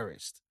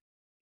embarrassed.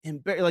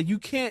 Like, you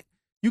can't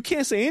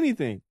say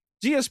anything.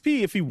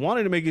 GSP, if he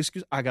wanted to make an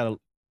excuse, I got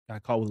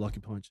caught with a lucky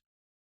punch.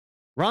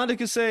 Ronda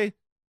could say,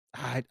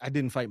 I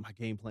didn't fight my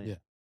game plan. Yeah.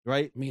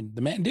 Right? I mean,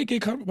 the man did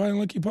get caught by a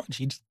lucky punch.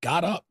 He just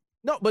got up.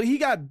 No, but he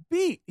got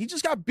beat. He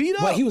just got beat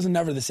up. But he was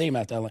never the same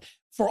after that.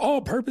 For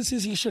all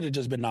purposes, he should have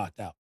just been knocked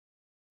out.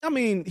 I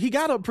mean, he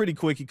got up pretty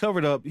quick. He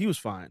covered up. He was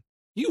fine.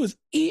 He was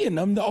eating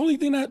them. The only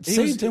thing that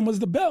saved him was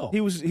the bell. He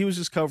was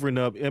just covering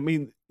up. I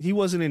mean, he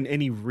wasn't in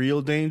any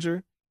real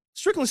danger.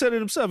 Strickland said it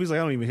himself. He's like,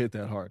 I don't even hit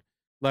that hard.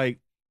 Like,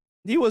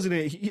 he wasn't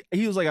in,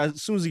 he was like,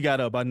 as soon as he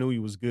got up, I knew he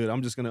was good.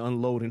 I'm just going to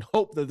unload and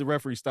hope that the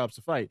referee stops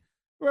the fight.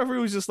 The referee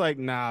was just like,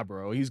 nah,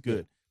 bro, he's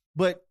good.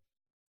 But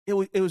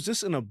it was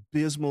just an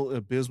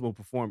abysmal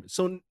performance.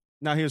 So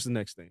now here's the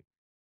next thing.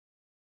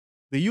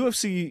 The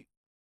UFC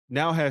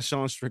now has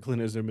Sean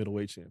Strickland as their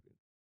middleweight champion.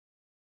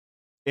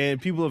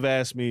 And people have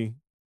asked me,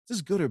 is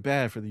this good or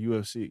bad for the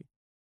UFC?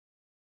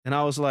 And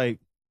I was like,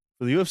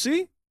 for the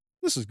UFC,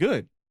 this is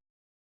good.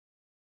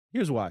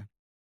 Here's why.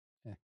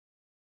 Yeah.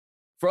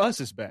 For us,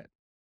 it's bad.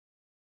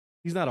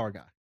 He's not our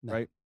guy, No.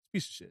 right?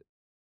 Piece of shit.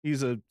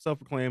 He's a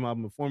self-proclaimed,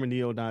 I'm a former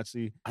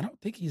neo-Nazi. I don't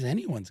think he's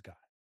anyone's guy.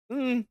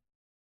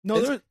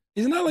 No,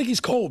 It's not like he's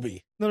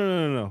Colby.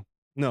 No.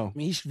 I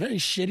mean, he's very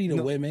shitty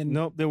to women.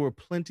 No, there were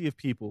plenty of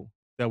people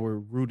that were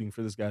rooting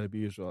for this guy to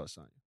be Israel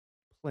Adesanya.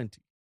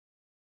 Plenty.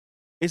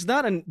 It's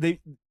not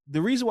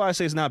the reason why I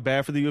say it's not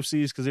bad for the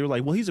UFC is because they were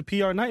like, well, he's a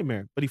PR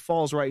nightmare, but he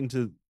falls right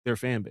into their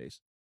fan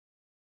base.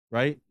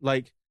 Right?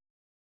 Like,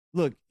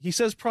 look, he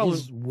says probably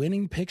his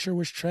winning picture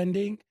was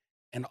trending,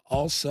 and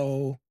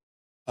also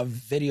a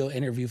video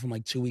interview from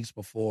like 2 weeks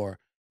before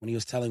when he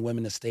was telling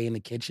women to stay in the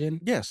kitchen.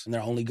 Yes. And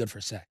they're only good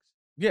for sex.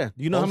 Yeah.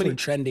 Do you know Both how many were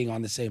trending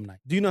on the same night?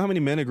 Do you know how many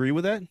men agree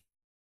with that?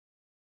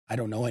 I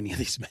don't know any of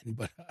these men,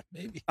 but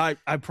maybe. I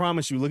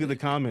promise you, look at the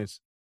comments.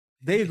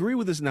 They agree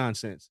with this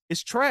nonsense.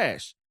 It's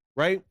trash,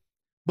 right?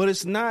 But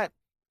it's not,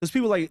 because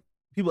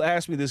people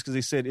ask me this because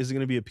they said, is it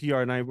going to be a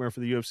PR nightmare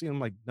for the UFC? I'm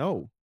like,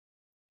 no.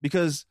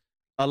 Because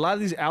a lot of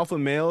these alpha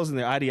males and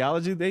their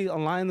ideology, they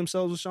align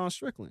themselves with Sean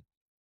Strickland.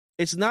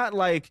 It's not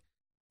like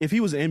if he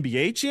was an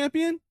NBA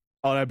champion,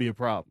 oh, that'd be a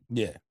problem.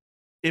 Yeah.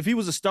 If he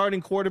was a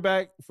starting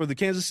quarterback for the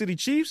Kansas City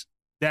Chiefs,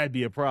 that'd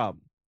be a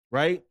problem,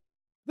 right?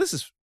 This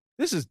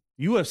is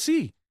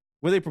UFC,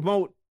 where they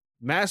promote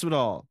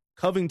Masvidal,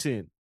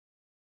 Covington,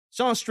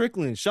 Sean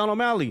Strickland, Sean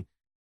O'Malley.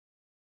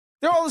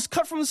 They're all just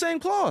cut from the same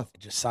cloth.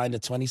 Just signed a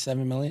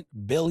 $27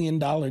 billion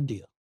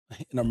deal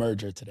in a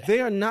merger today.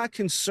 They are not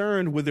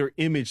concerned with their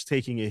image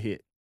taking a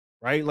hit,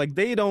 right? Like,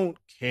 they don't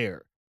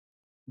care.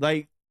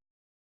 Like,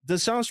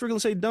 does Sean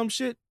Strickland say dumb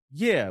shit?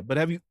 Yeah, but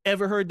have you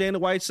ever heard Dana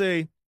White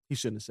say he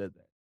shouldn't have said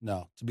that?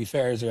 No. To be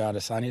fair, Israel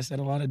Adesanya said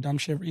a lot of dumb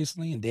shit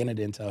recently, and Dana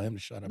didn't tell him to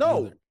shut up.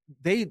 No,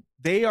 either.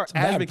 they are It's a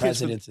bad advocates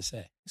precedent to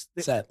say.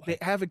 They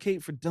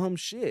advocate for dumb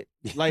shit.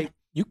 Like,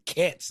 you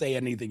can't say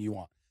anything you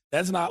want.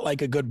 That's not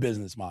like a good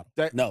business model.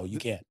 No, you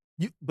can't.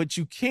 But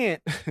you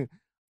can't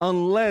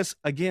unless,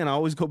 again, I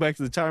always go back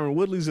to the Tyron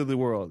Woodleys of the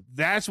world.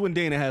 That's when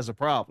Dana has a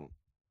problem.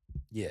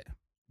 Yeah.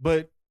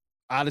 But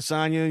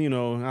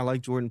Adesanya, I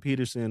like Jordan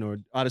Peterson, or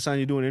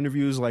Adesanya doing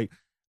interviews like,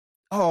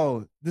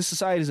 oh, this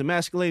society is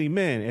emasculating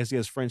men, as he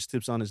has French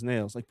tips on his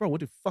nails. Like, bro,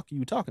 what the fuck are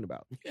you talking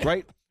about? Yeah.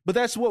 Right? But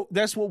that's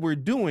what we're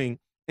doing.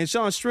 And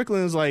Sean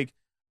Strickland is like,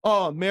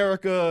 oh,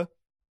 America,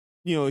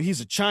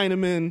 he's a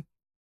Chinaman.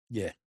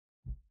 Yeah.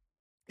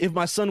 If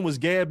my son was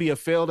gay, I'd be a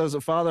failed as a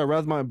father. I'd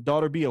rather my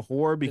daughter be a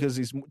whore because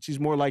she's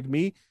more like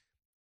me.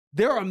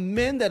 There are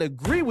men that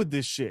agree with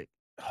this shit.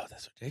 Oh,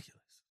 that's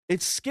ridiculous.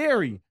 It's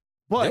scary.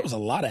 But there was a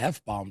lot of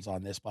F-bombs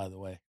on this, by the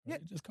way. Yeah.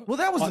 Well,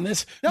 that was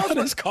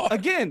this call.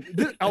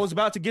 Again, I was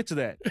about to get to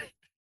that.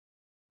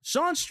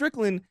 Sean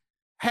Strickland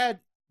had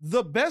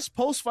the best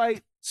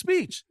post-fight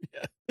speech.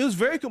 Yeah. It was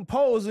very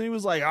composed, and he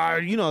was like,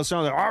 Sean's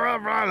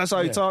like, that's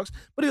how he talks.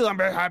 But he was, I'm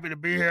very happy to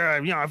be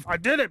here. I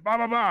did it, blah,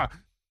 blah, blah.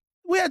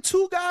 We had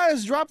two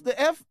guys drop the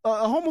a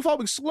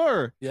homophobic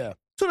slur to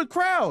the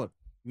crowd.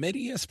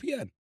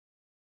 Mid-ESPN.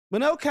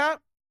 Manel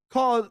Cap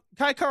called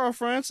Kai Kara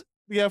France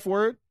the F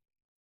word.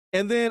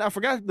 And then I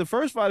forgot the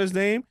first fighter's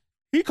name.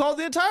 He called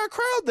the entire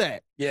crowd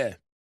that. Yeah.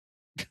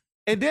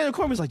 And Daniel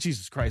Cormier's like,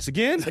 Jesus Christ,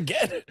 again?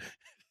 Again.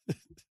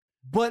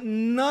 But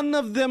none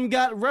of them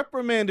got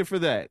reprimanded for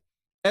that.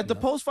 At the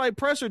post-fight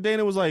presser,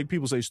 Dana was like,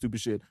 people say stupid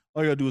shit.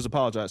 All you gotta do is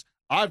apologize.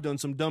 I've done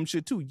some dumb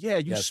shit too. Yeah,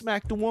 you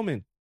smacked a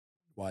woman.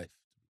 Wife.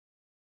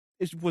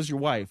 It was your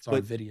wife. It's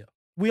on video.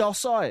 We all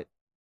saw it.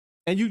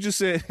 And you just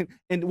said,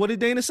 and what did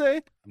Dana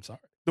say? I'm sorry.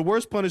 The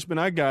worst punishment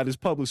I got is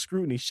public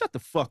scrutiny. Shut the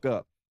fuck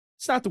up.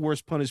 It's not the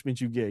worst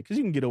punishment you get, because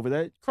you can get over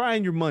that.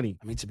 Crying your money.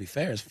 I mean, to be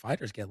fair, as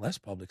fighters get less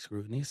public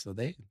scrutiny, so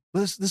they...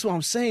 This is what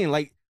I'm saying.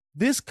 Like,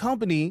 this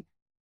company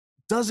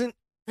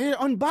they're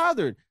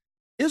unbothered.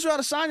 Israel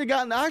Adesanya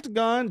got in the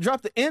octagon,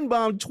 dropped the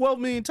N-bomb 12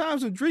 million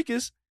times with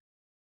Dricus,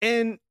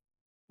 and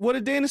what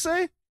did Dana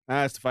say?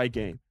 It's the fight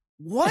game.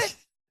 What?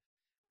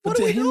 What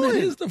are we doing?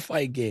 It is the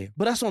fight game.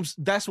 But that's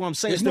what I'm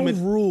saying. There's no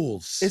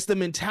rules. It's the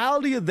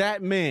mentality of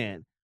that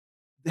man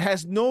that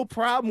has no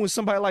problem with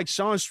somebody like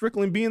Sean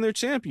Strickland being their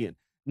champion.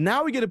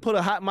 Now we get to put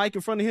a hot mic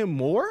in front of him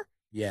more?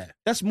 Yeah.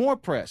 That's more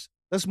press.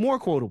 That's more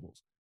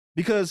quotables.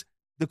 Because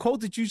the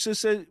quote that you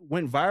just said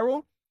went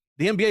viral,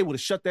 the NBA would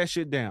have shut that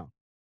shit down.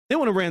 They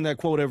wouldn't have ran that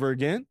quote ever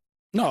again.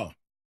 No.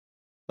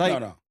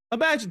 No.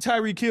 Imagine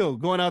Tyreek Hill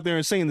going out there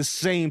and saying the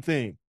same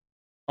thing.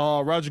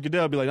 Roger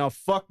Goodell would be like, no,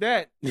 fuck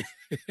that.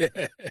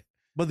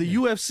 But the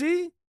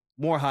UFC,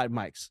 more hot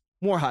mics.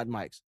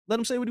 Let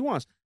him say what he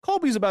wants.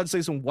 Colby's about to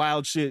say some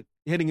wild shit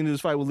heading into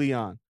this fight with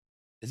Leon.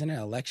 Isn't there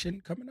an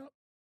election coming up?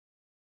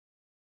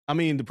 I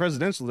mean, the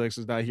presidential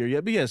election is not here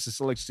yet, but yes, it's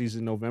election season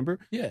in November.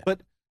 Yeah.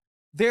 But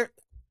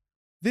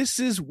this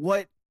is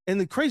what, and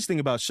the crazy thing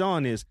about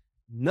Sean is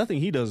nothing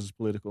he does is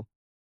political.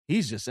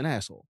 He's just an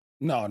asshole.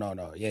 No.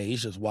 Yeah,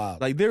 he's just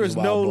wild. Like, there He's is a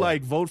wild no, boy.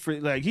 like, vote for,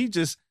 like, he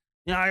just,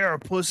 you're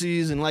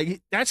pussies, and,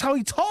 like, that's how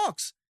he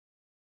talks.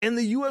 And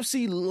the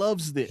UFC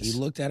loves this. He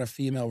looked at a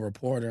female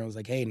reporter and was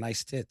like, hey,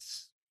 nice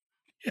tits.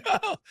 Yeah.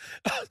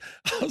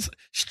 I was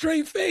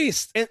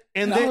straight-faced. And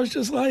And then, I was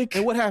just like...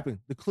 and what happened?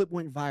 The clip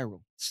went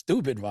viral.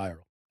 Stupid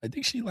viral. I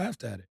think she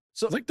laughed at it.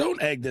 So, It's like,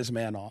 don't egg this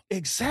man on.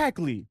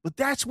 exactly. But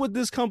that's what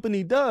this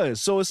company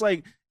does. So it's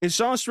like, is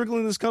Sean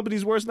Strickland this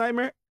company's worst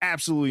nightmare?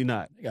 Absolutely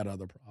not. They got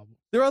other problems.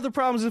 There are other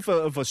problems if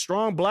a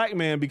strong black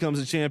man becomes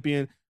a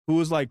champion who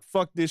is like,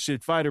 fuck this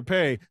shit, fight or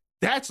pay.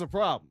 That's a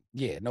problem.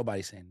 Yeah,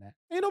 nobody's saying that.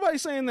 Ain't nobody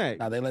saying that.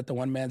 Now, they let the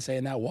one man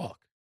saying that walk.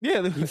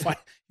 Yeah. You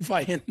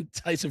fight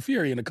Tyson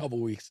Fury in a couple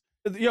weeks.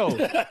 Yo,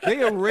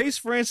 they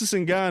erased Francis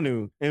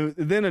Ngannou, and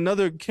then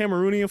another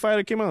Cameroonian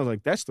fighter came out. I was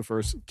like, that's the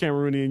first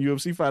Cameroonian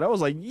UFC fight. I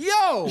was like,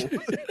 yo, you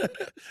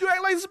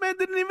act like this man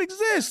didn't even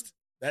exist.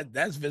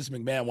 That's Vince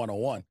McMahon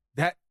 101.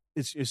 That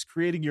is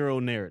creating your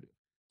own narrative.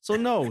 So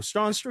no,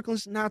 Sean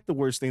Strickland's not the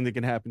worst thing that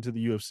can happen to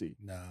the UFC.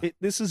 No.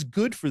 This is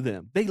good for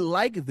them. They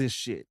like this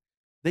shit.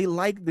 They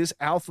like this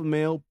alpha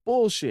male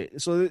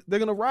bullshit. So they're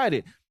going to ride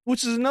it,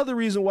 which is another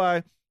reason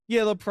why,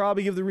 yeah, they'll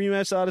probably give the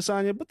rematch to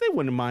Adesanya, but they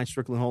wouldn't mind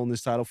Strickland holding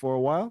this title for a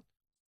while.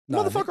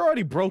 No, Motherfucker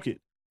already broke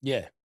it.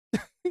 Yeah.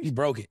 He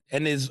broke it.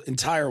 And his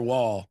entire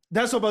wall.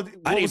 That's about I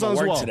what didn't was on even his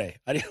work wall. today.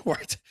 I didn't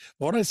work.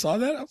 But when I saw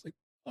that, I was like,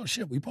 oh,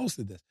 shit, we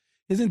posted this.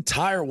 His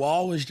entire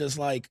wall was just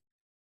like,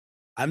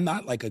 I'm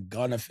not like a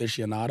gun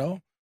aficionado,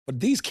 but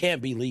these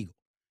can't be legal.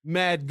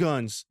 Mad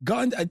guns.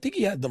 Gun, I think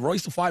he had the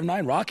Royce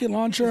 5.9 rocket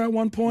launcher at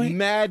one point.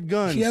 Mad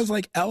guns. He has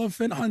like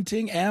elephant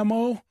hunting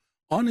ammo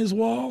on his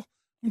wall.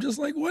 I'm just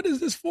like, what is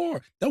this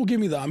for? Don't give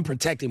me the I'm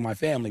protecting my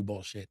family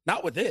bullshit.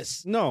 Not with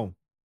this. No,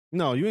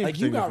 you ain't Like,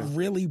 you got protecting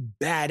really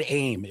bad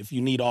aim if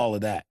you need all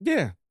of that. your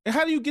family. Yeah. And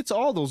how do you get to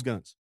all those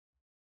guns?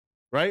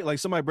 Right? Like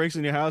somebody breaks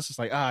in your house, it's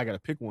like, I got to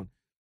pick one.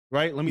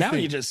 Right? Let me Now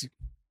think. you just,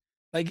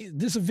 like,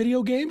 this is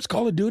video games,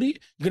 Call of Duty?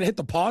 You're going to hit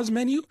the pause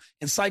menu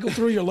and cycle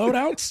through your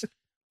loadouts?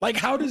 Like,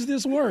 how does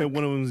this work? And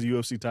one of them is a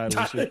UFC title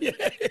and shit.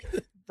 Yeah.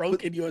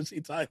 Broken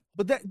UFC title.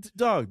 But that,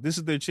 dog, this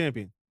is their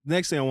champion.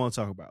 Next thing I want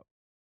to talk about.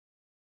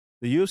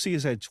 The UFC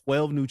has had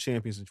 12 new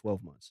champions in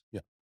 12 months. Yeah.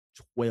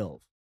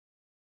 12.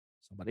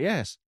 Somebody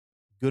asked,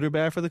 good or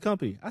bad for the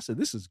company? I said,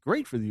 this is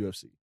great for the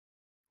UFC.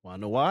 Want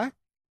to know why?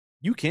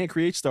 You can't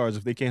create stars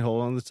if they can't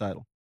hold on to the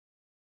title.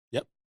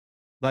 Yep.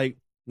 Like,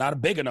 Not a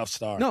big enough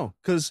star. no,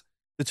 because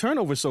the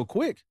turnover is so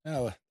quick.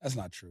 No, that's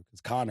not true.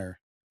 Because Connor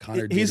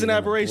did He's it an in a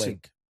aberration.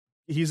 blink.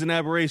 He's an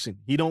aberration.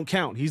 He don't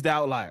count. He's the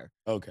outlier.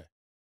 Okay.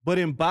 But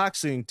in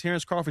boxing,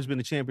 Terrence Crawford's been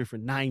a champion for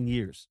 9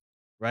 years,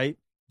 right?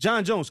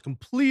 John Jones,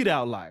 complete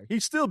outlier.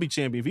 He'd still be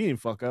champion if he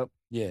didn't fuck up.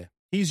 Yeah.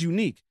 He's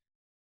unique.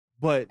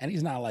 But And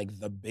he's not like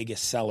the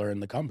biggest seller in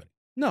the company.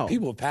 no.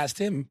 People have passed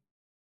him,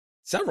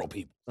 several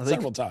people, I think-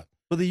 several times.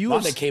 But the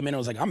Wanda UFC, came in and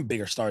was like, I'm a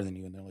bigger star than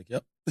you. And they're like,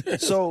 yep.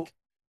 so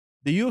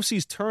the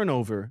UFC's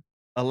turnover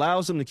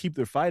allows them to keep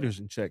their fighters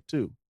in check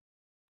too.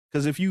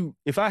 Because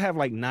if I have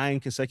like 9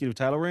 consecutive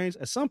title reigns,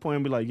 at some point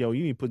I'll be like, yo,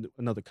 you need to put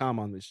another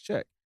comma on this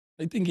check.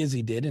 I think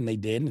Izzy did, and they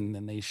did, and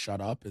then they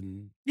shut up.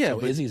 And Yeah,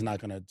 so but- Izzy's not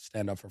going to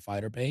stand up for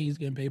fighter pay. He's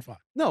getting paid fine.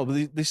 No,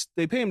 but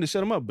they pay him to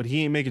shut him up, but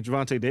he ain't making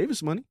Gervonta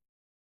Davis money.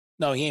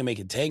 No, he ain't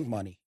making tank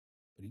money,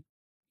 but he's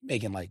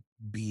making like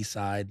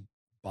B-side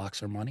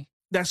boxer money.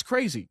 That's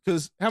crazy.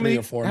 Because how 3 many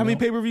or 4 how many mil?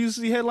 pay-per-views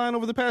did he headline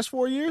over the past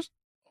 4 years?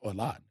 Oh, a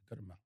lot. Good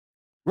amount.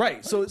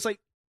 Right. So it's like,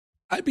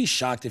 I'd be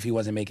shocked if he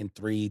wasn't making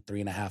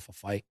 3.5 a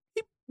fight.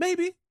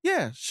 maybe.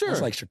 Yeah, sure.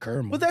 That's like Shakur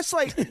money. But that's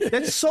like,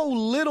 that's so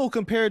little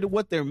compared to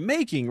what they're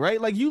making, right?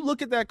 Like, you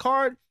look at that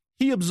card,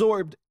 he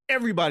absorbed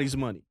everybody's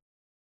money.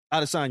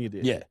 Adesanya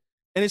did. yeah,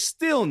 And it's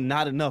still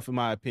not enough, in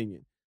my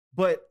opinion.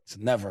 But it's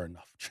never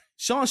enough.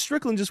 Sean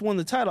Strickland just won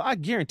the title. I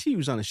guarantee he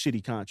was on a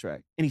shitty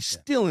contract. And he's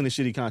still in a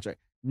shitty contract.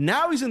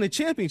 Now he's in a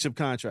championship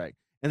contract.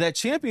 And that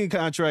champion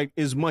contract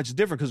is much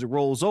different because it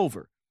rolls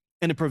over.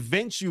 And it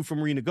prevents you from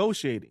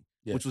renegotiating,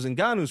 Yeah. which was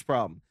Ngannou's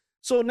problem.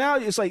 So now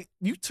it's like,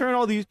 you turn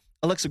all these...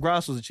 Alexa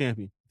Grasso's a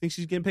champion. Think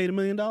she's getting paid $1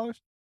 million?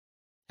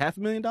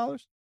 $500,000?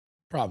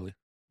 Probably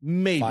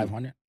Maybe.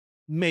 500.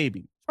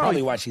 Maybe.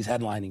 Probably why she's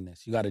headlining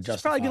this. You got to She's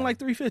justify. probably getting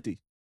it. like $350.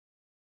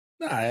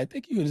 Nah, I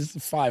think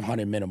it's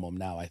 500 minimum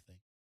now. I think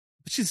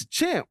But she's a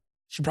champ.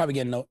 she probably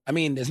getting no. I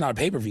mean, it's not a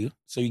pay per view,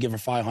 so you give her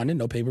 500,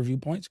 no pay per view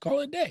points. Call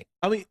it a day.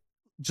 I mean,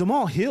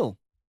 Jamal Hill.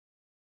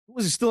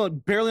 Was he still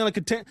barely on a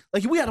content?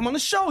 Like, we had him on the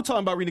show talking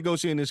about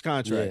renegotiating his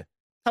contract. Yeah.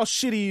 How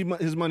shitty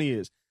his money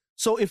is.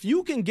 So if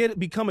you can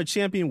become a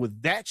champion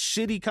with that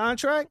shitty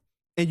contract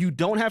and you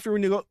don't have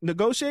to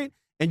negotiate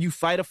and you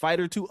fight a fight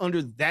or two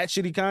under that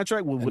shitty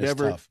contract with And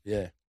whatever, it's tough.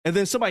 Yeah, and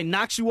then somebody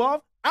knocks you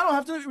off, I don't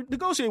have to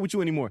negotiate with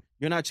you anymore.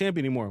 You're not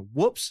champion anymore.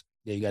 Whoops.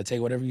 Yeah, you got to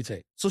take whatever you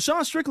take. So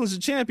Sean Strickland's a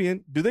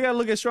champion. Do they got to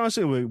look at Sean and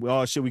say,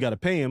 oh, shit, we got to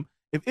pay him?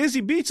 If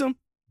Izzy beats him,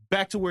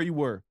 back to where you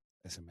were.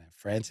 Listen, man,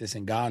 Francis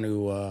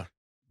Ngannou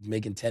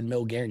making $10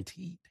 million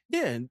guaranteed.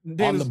 Yeah.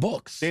 On the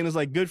books. Dana's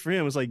like, good for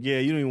him. It's like, yeah,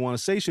 you don't even want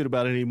to say shit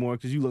about it anymore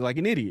because you look like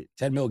an idiot.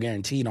 $10 million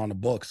guaranteed on the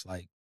books.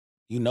 Like,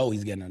 you know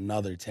he's getting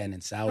another 10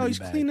 in Saudi. No, he's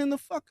bag. cleaning the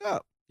fuck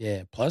up.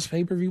 Yeah, plus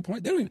pay-per-view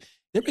point. They're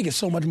making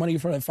so much money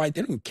for that fight.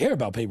 They don't even care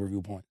about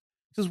pay-per-view point.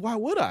 Because why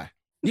would I?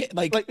 Yeah,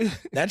 like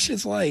that's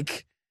just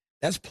like,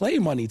 that's play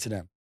money to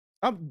them.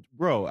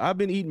 I've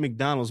been eating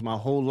McDonald's my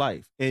whole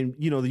life. And,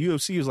 the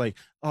UFC is like,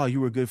 oh,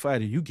 you were a good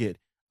fighter. You get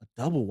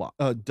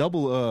a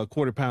double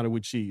quarter pounder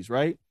with cheese,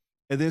 right?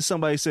 And then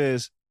somebody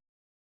says,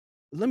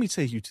 let me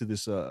take you to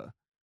this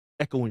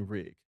echoing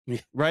rig,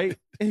 right?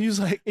 And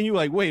you're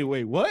like,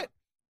 wait, what?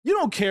 You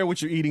don't care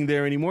what you're eating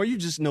there anymore. You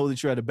just know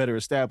that you're at a better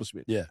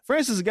establishment. Yeah.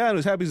 Francis is a guy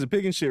who's happy as a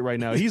pig and shit right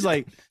now. He's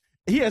like,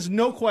 he has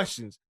no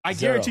questions. I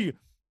guarantee you.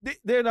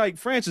 They're like,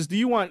 Francis, do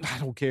you want, I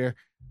don't care.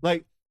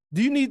 Like,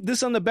 do you need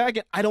this on the back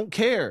end? I don't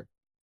care.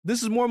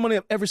 This is more money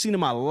I've ever seen in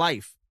my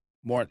life.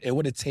 More. It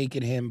would have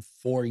taken him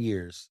 4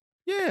 years.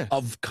 Yeah.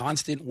 Of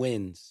constant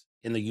wins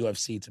in the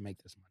UFC to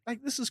make this money.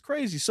 Like, this is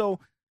crazy. So,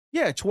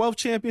 yeah, 12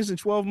 champions in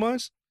 12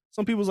 months.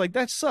 Some people's like,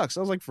 that sucks.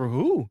 I was like, for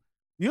who?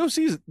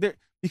 UFC's there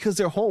because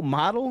their whole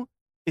model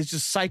is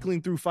just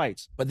cycling through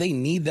fights. But they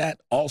need that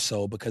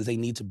also because they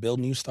need to build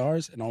new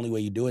stars. And the only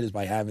way you do it is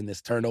by having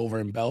this turnover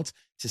in belts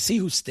to see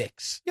who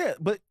sticks. Yeah,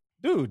 but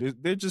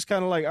dude, they're just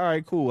kind of like, all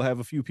right, cool. We'll have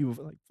a few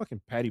people like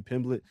fucking Patty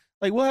Pimblett.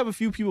 Like, we'll have a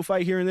few people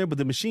fight here and there, but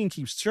the machine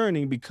keeps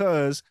churning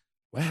because.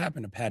 What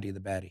happened to Patty the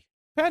Batty?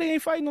 Patty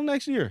ain't fighting them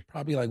next year.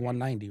 Probably like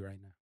 190 right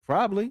now.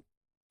 Probably.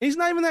 He's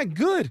not even that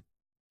good.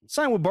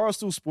 Signed with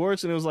Barstool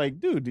Sports, and it was like,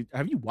 dude,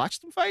 have you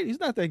watched him fight? He's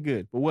not that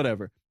good, but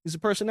whatever. He's a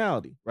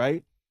personality,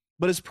 right?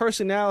 But his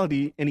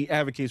personality, and he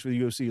advocates for the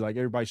UFC, like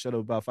everybody shut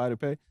up about fighter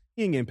pay.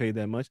 He ain't getting paid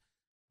that much.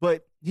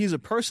 But he's a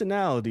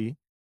personality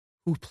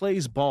who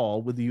plays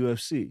ball with the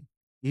UFC.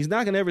 He's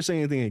not going to ever say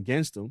anything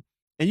against him.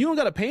 And you don't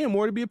got to pay him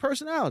more to be a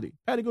personality.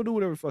 Patty, go do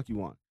whatever the fuck you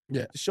want.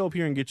 Yeah. Just show up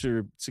here and get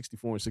your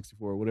 64 and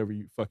 64 or whatever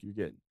you fuck you're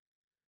getting.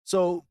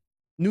 So,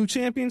 new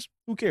champions,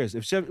 who cares?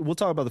 We'll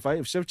talk about the fight.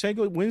 If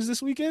Shevchenko wins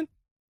this weekend,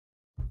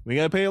 we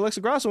got to pay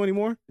Alexa Grasso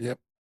anymore. Yep.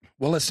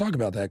 Well, let's talk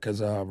about that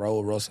because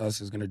Raul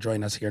Rosas is going to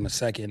join us here in a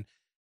second.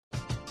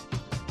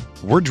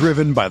 We're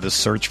driven by the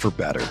search for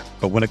better.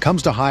 But when it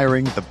comes to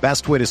hiring, the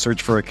best way to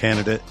search for a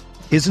candidate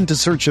isn't to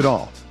search at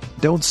all.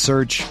 Don't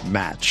search,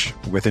 match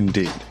with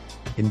Indeed.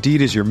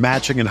 Indeed is your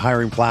matching and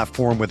hiring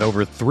platform with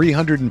over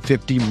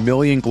 350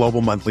 million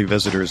global monthly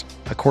visitors,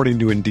 according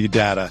to Indeed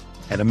data,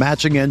 and a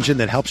matching engine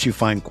that helps you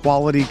find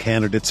quality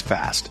candidates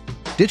fast.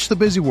 Ditch the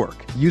busy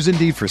work. Use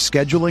Indeed for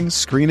scheduling,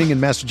 screening,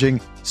 and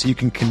messaging so you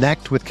can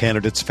connect with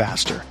candidates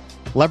faster.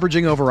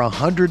 Leveraging over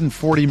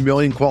 140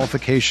 million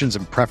qualifications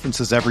and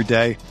preferences every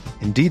day,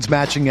 Indeed's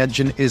matching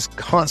engine is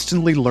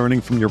constantly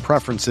learning from your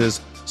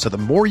preferences, so the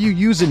more you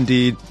use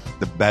Indeed,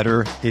 the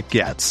better it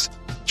gets.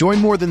 Join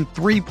more than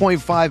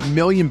 3.5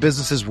 million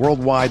businesses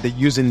worldwide that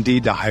use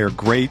Indeed to hire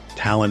great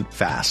talent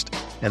fast.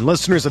 And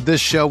listeners of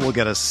this show will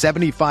get a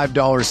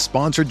 $75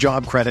 sponsored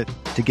job credit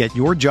to get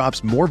your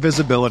jobs more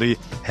visibility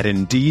at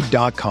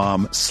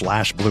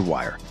Indeed.com/Blue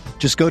Wire.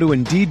 Just go to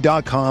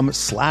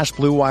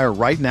Indeed.com/Blue Wire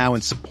right now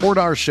and support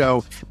our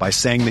show by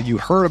saying that you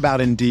heard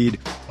about Indeed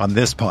on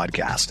this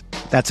podcast.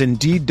 That's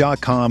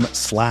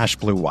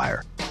Indeed.com/Blue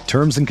Wire.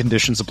 Terms and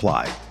conditions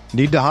apply.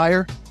 Need to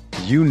hire?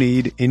 You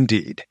need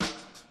Indeed.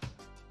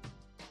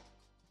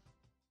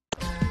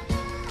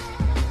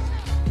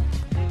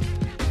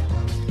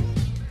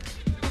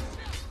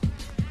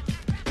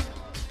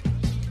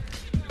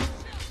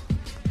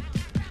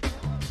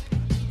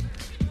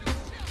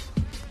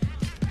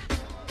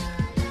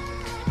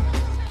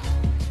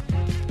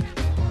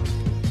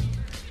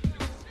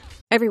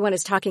 Everyone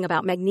is talking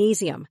about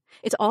magnesium.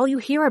 It's all you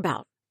hear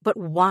about. But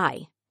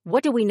why?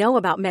 What do we know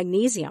about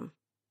magnesium?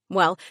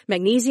 Well,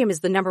 magnesium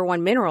is the number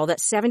one mineral that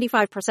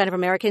 75% of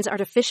Americans are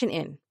deficient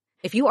in.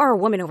 If you are a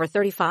woman over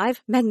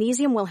 35,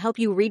 magnesium will help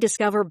you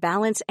rediscover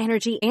balance,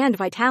 energy, and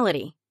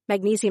vitality.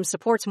 Magnesium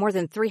supports more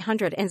than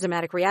 300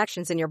 enzymatic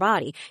reactions in your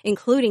body,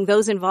 including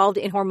those involved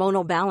in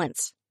hormonal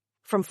balance.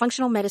 From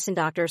functional medicine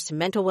doctors to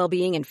mental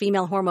well-being and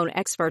female hormone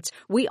experts,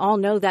 we all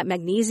know that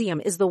magnesium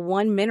is the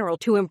one mineral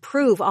to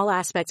improve all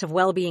aspects of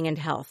well-being and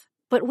health.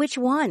 But which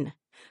one?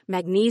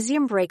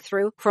 Magnesium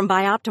Breakthrough from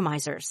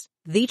Bioptimizers,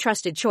 the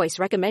trusted choice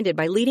recommended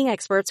by leading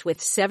experts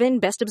with 7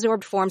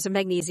 best-absorbed forms of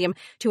magnesium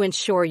to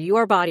ensure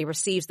your body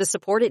receives the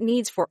support it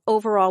needs for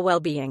overall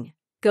well-being.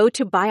 Go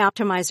to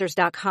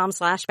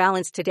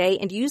bioptimizers.com/balance today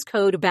and use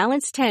code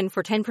BALANCE10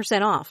 for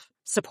 10% off.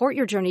 Support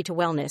your journey to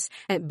wellness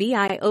at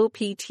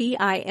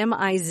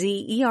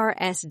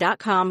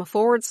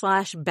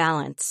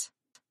bioptimizers.com/balance.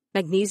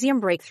 Magnesium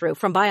Breakthrough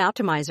from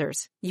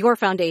Bioptimizers, your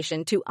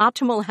foundation to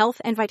optimal health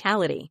and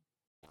vitality.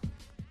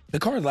 The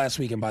card last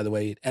weekend, by the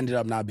way, ended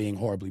up not being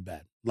horribly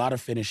bad. A lot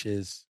of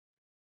finishes,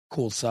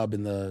 cool sub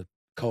in the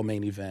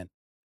co-main event.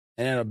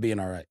 It ended up being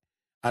all right.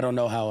 I don't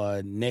know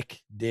how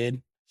Nick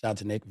did. Shout out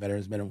to Nick,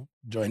 veterans minimum,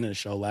 joining the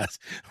show last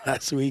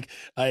week.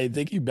 I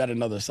think he bet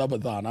another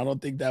subathon. I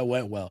don't think that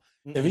went well.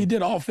 If he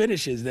did all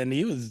finishes, then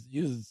he was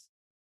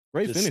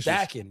great just finishes.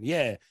 stacking.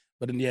 Yeah.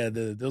 But then,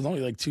 there was only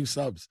like 2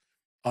 subs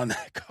on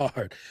that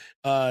card.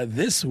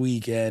 This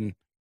weekend,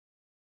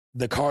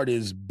 the card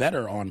is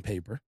better on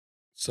paper.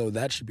 So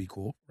that should be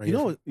cool. Right, you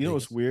know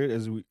what's weird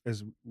as we're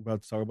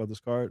about to talk about this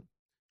card?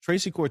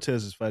 Tracy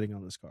Cortez is fighting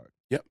on this card.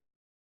 Yep.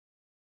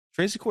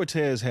 Tracy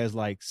Cortez has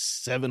like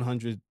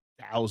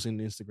 700,000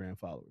 Instagram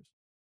followers.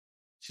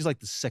 She's like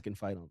the second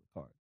fight on the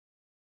card.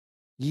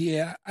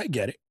 Yeah, I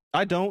get it.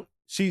 I don't.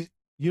 She,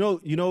 you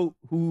know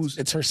who's.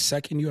 It's her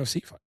second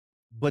UFC fight.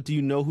 But do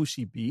you know who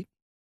she beat?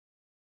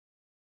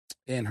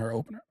 In her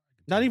opener?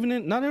 Not in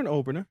an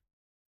opener.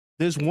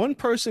 There's one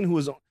person who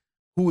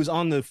is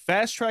on the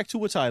fast track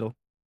to a title,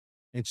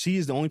 and she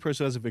is the only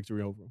person who has a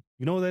victory over him.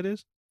 You know who that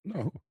is?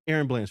 No.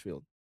 Erin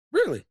Blanchfield.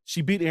 Really?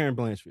 She beat Erin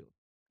Blanchfield.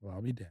 Well,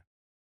 I'll be damned.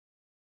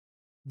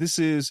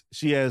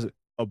 She has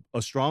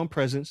a strong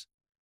presence.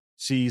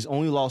 She's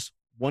only lost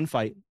 1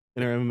 fight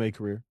in her MMA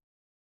career.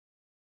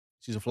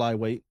 She's a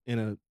flyweight in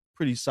a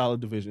pretty solid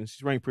division.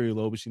 She's ranked pretty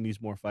low, but she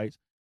needs more fights.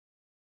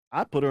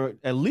 I put her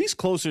at least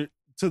closer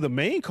to the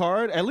main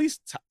card. At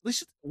least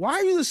why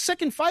are you the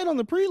second fight on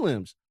the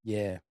prelims?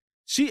 Yeah.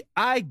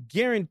 I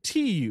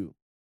guarantee you,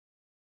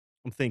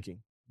 I'm thinking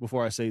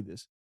before I say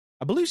this,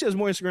 I believe she has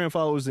more Instagram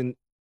followers than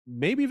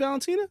maybe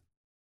Valentina.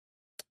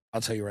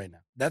 I'll tell you right now.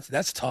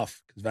 That's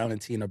tough because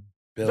Valentina's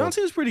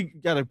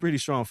got a pretty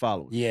strong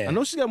following. Yeah. I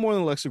know she's got more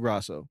than Alexa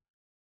Grasso.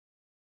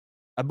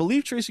 I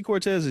believe Tracy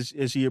Cortez,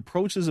 as she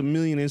approaches 1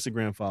 million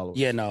Instagram followers.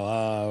 Yeah,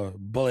 no,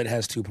 Bullet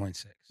has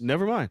 2.6.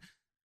 Never mind.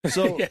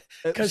 So,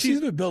 because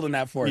she's been building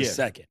that for a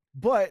second.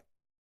 But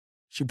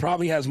she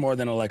probably has more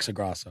than Alexa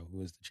Grasso,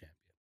 who is the champion.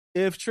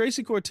 If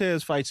Tracy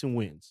Cortez fights and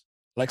wins.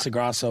 Alexa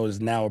Grasso is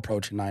now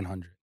approaching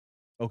 900.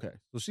 Okay,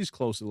 so she's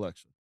close to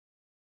Alexa.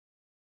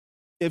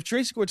 If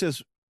Tracy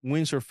Cortez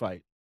wins her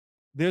fight,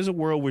 there's a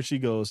world where she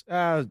goes,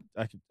 I'll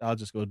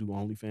just go do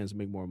OnlyFans and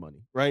make more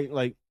money, right?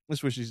 Like,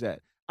 that's where she's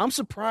at. I'm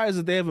surprised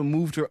that they haven't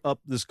moved her up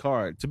this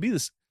card to be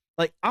this.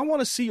 Like, I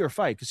want to see her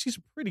fight because she's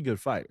a pretty good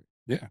fighter.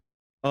 Yeah.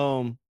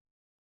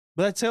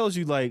 But that tells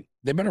you, like,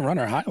 they better run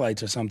her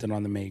highlights or something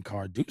on the main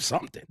card. Do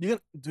something. You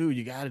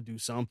got to do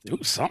something.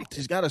 Do something.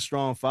 She's got a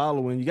strong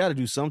following. You got to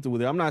do something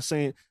with it. I'm not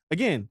saying,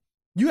 again,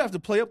 you have to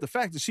play up the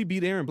fact that she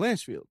beat Erin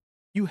Blanchfield.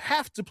 You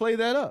have to play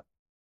that up.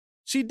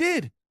 She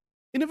did.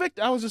 In the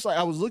victory, I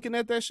was looking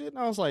at that shit and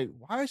I was like,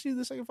 why is she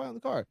the second fight on the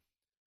card?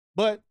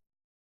 But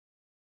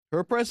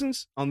her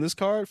presence on this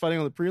card, fighting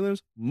on the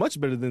prelims,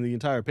 much better than the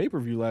entire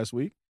pay-per-view last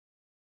week.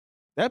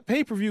 That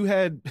pay-per-view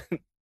had,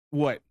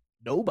 what?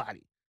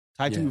 Nobody.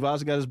 Taito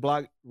Uvasa got his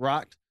block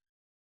rocked.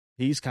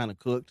 He's kind of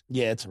cooked.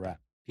 Yeah, it's a wrap.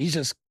 He's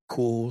just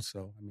cool.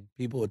 So, I mean,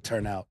 people would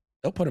turn out.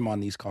 They'll put him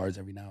on these cards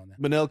every now and then.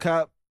 Manel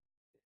Kape,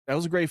 that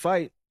was a great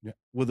fight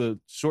with a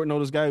short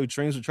notice guy who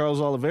trains with Charles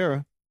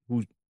Oliveira,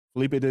 who's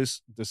Felipe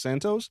dos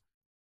Santos.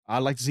 I'd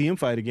like to see him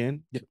fight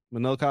again. Yeah.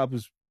 Manel Kape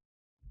is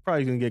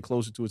probably going to get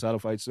closer to a title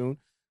fight soon.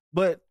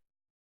 But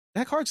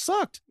that card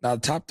sucked. Now,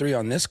 the top 3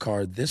 on this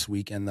card this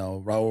weekend,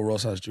 though, Raul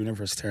Rosas Jr.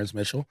 versus Terrence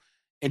Mitchell.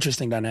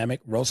 Interesting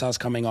dynamic. Rosas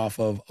coming off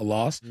of a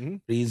loss. Mm-hmm.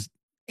 He's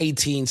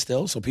 18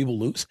 still, so people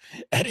lose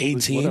at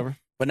 18. Whatever.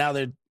 But now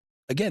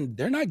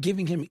they're not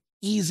giving him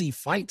easy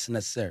fights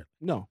necessarily.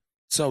 No.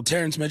 So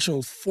Terrence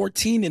Mitchell,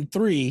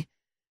 14-3,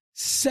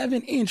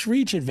 7-inch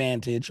reach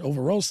advantage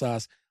over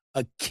Rosas.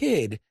 A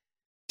kid.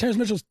 Terrence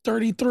Mitchell's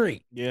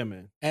 33. Yeah,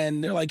 man.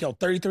 And they're like,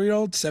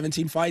 33-year-old,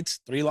 17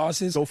 fights, 3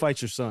 losses. Go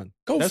fight your son.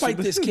 Fight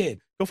this kid.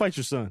 Go fight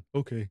your son.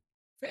 Okay.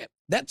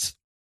 That's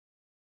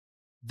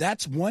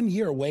 1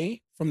 year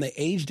away from the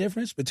age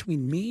difference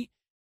between me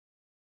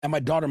and my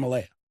daughter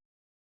Malaya.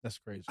 That's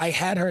crazy. I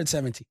had her at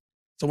 17.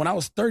 So when I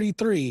was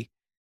 33,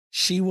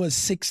 she was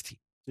 16.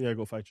 Yeah,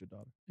 go fight your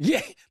daughter.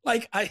 Yeah,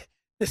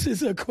 this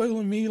is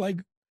equivalent to me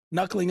like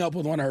knuckling up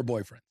with one of her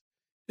boyfriends.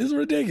 It's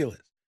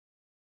ridiculous.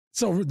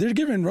 So they're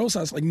giving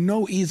Rosas like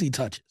no easy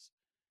touches.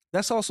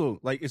 That's also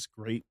like, it's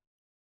great.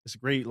 It's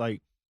great,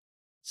 like,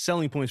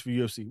 selling points for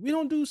UFC. We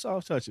don't do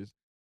soft touches.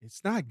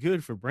 It's not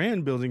good for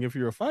brand building if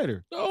you're a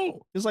fighter.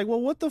 No. It's like,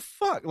 well, what the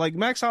fuck? Like,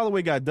 Max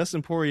Holloway got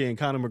Dustin Poirier and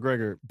Conor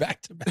McGregor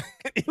back to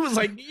back. It was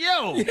like,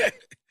 yo. Yeah.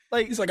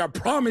 Like, he's like, I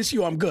promise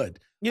you I'm good.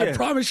 Yeah. I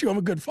promise you I'm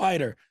a good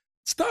fighter.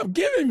 Stop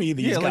giving me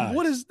these guys. Like,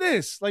 what is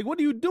this? Like, what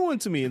are you doing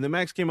to me? And then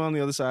Max came on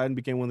the other side and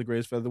became one of the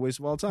greatest featherweights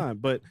of all time.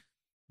 But,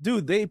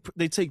 dude, they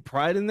take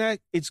pride in that.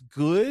 It's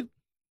good.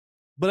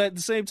 But at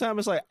the same time,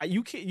 it's like,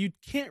 you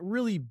can't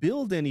really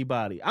build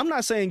anybody. I'm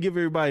not saying give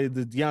everybody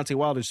the Deontay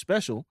Wilder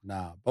special.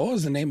 Nah. But what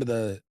was the name of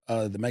the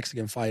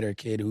Mexican fighter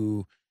kid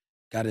who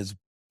got his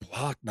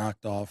block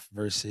knocked off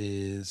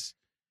versus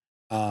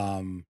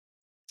the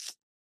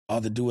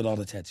dude with all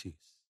the tattoos?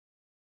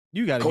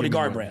 You got Cody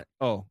Garbrandt.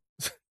 Oh.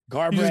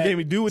 Garbrandt. You just gave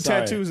me dude with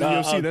tattoos in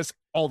the UFC. That's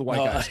all the white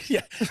guys.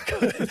 Yeah.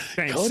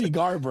 Cody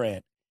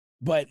Garbrandt.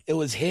 But it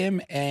was him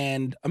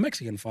and a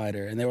Mexican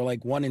fighter, and they were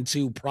like 1 and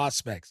 2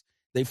 prospects.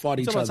 They fought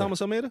each other.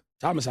 Thomas Almeida?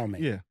 Thomas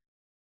Almeida.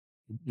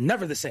 Yeah.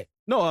 never the same.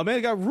 No, I mean,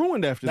 it got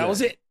ruined after that. That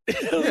was it.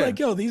 It was Yeah. like,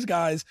 yo, these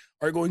guys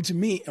are going to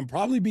meet and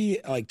probably be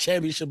like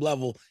championship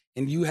level,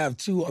 and you have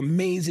two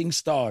amazing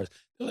stars.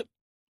 They're like,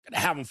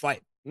 gonna have them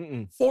fight.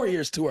 4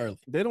 years too early.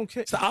 They don't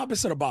care. It's the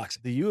opposite of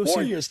boxing. The UFC,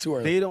 4 years too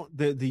early. They don't.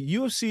 The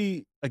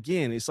UFC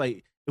again. It's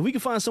like if we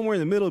could find somewhere in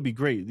the middle, it'd be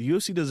great. The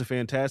UFC does a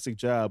fantastic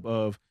job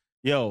of,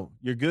 yo,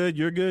 you're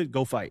good,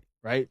 go fight.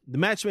 Right. The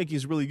matchmaking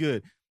is really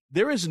good.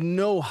 There is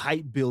no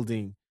hype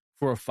building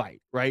for a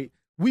fight. Right.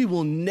 We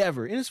will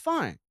never, and it's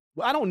fine.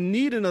 I don't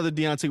need another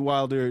Deontay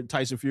Wilder,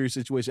 Tyson Fury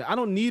situation. I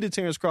don't need a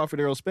Terrence Crawford,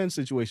 Errol Spence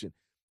situation.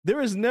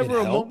 There is never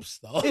a moment.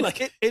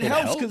 It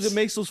helps because it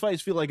makes those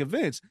fights feel like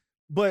events.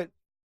 But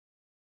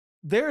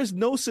there is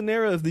no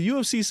scenario if the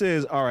UFC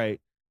says, all right,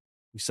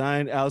 we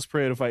signed Alex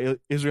Pereira to fight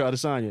Israel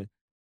Adesanya.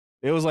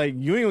 It was like,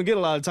 you ain't gonna get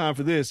a lot of time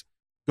for this.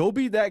 Go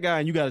beat that guy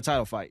and you got a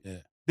title fight. Yeah.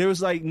 There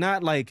was like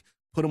not like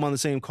put them on the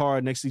same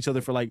card next to each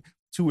other for like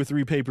 2 or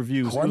 3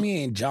 pay-per-views.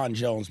 Cormier and John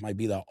Jones might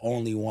be the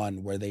only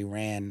one where they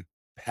ran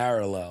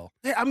parallel.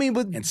 Yeah, I mean,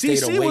 but and stayed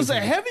DC away was a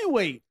from it.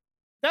 heavyweight.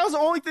 That was the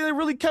only thing that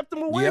really kept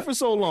them away Yep. for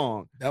so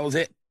long. That was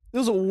it. It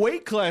was a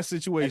weight class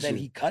And situation. then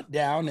he cut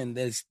down, and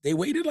they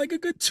waited like a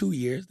good 2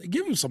 years. They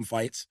give him some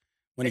fights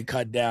when he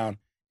cut down,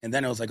 and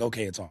then it was like,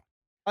 okay, it's on.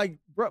 Like,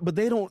 bro, but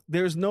they don't.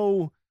 There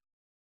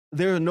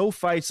are no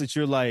fights that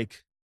you're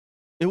like.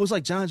 It was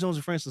like John Jones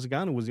and Francis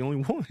Ngannou was the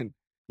only one.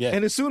 Yeah.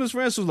 And as soon as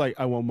Francis was like,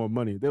 I want more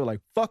money, they were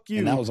like, fuck you.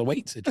 And that was a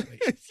weight situation.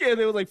 Yeah,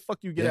 they were like, fuck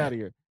you, get Yeah. out of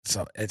here.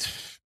 So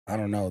I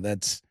don't know.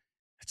 That's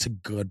a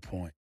good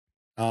point.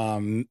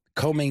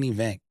 Co-main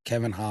event,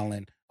 Kevin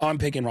Holland. Oh, I'm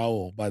picking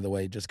Raul, by the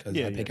way, just because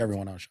I pick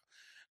everyone else.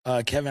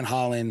 Kevin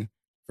Holland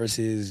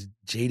versus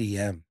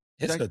JDM.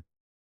 It's a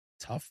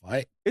tough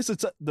fight. It's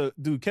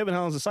dude, Kevin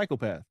Holland's a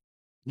psychopath.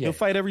 Yeah. He'll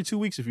fight every 2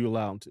 weeks if you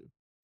allow him to.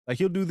 Like,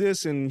 he'll do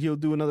this and he'll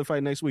do another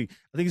fight next week.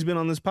 I think he's been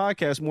on this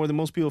podcast more than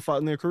most people fought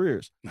in their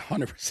careers.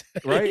 100%.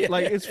 Right? Yeah.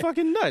 Like, it's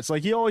fucking nuts.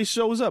 Like, he always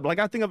shows up. Like,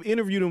 I think I've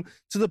interviewed him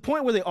to the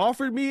point where they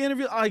offered me an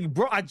interview. Like,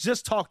 bro, I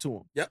just talked to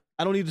him. Yep.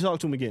 I don't need to talk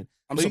to him again.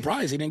 I'm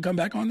surprised he didn't come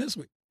back on this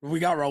week. We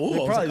got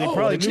Raul. They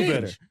probably knew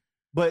better.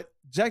 But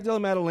Jack Della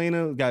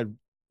Maddalena got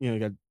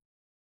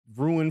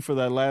ruined for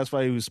that last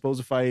fight. He was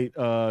supposed to fight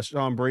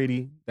Sean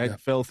Brady.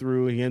 That fell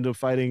through. He ended up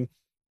fighting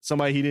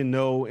somebody he didn't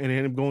know and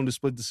ended up going to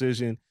split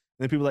decision.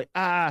 And then people were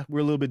like, we're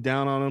a little bit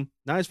down on him.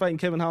 Now he's fighting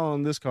Kevin Holland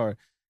on this card.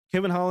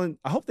 Kevin Holland,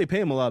 I hope they pay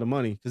him a lot of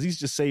money because he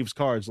just saves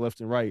cards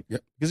left and right.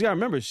 Yep. Because you got to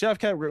remember,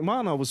 Shavkat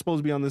Rakhmonov was supposed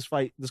to be on this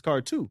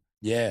card too.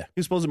 Yeah. He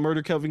was supposed to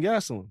murder Kelvin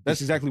Gastelum.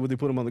 That's exactly what they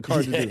put him on the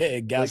card to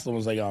do. Gastelum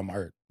was like, I'm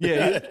hurt.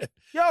 Yeah.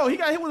 Yo, he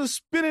got hit with a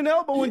spinning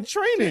elbow in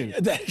training.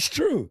 That's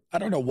true. I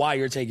don't know why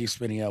you're taking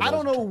spinning elbows. I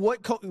don't know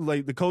what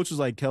the coach was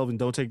like, Kelvin,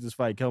 don't take this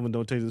fight. Kelvin,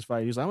 don't take this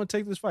fight. He was like, I'm going to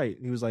take this fight.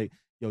 And he was like,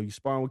 yo, you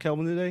sparring with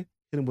Kelvin today?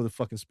 Hit him with a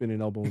fucking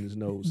spinning elbow in his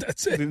nose.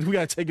 That's it. We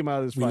got to take him out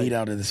of this fight. We need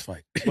out of this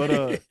fight.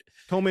 But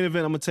co-main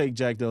event, I'm going to take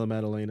Jack Della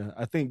Maddalena.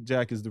 I think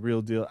Jack is the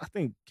real deal. I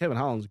think Kevin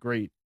Holland's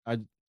great. I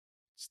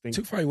just think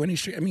 2-fight winning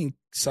streak. I mean,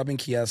 subbing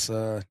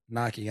Chiesa,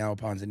 knocking out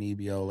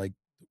Ponzinibbio, like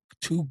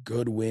 2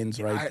 good wins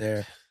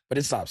there. But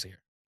it stops here.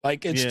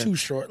 Like, it's too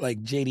short.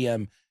 Like,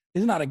 JDM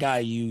is not a guy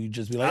you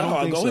just be like,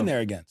 I'll go in there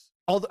against.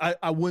 Although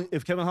I wouldn't,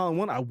 if Kevin Holland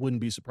won, I wouldn't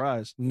be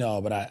surprised.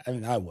 No, but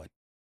I would.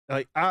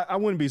 Like, I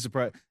wouldn't be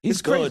surprised.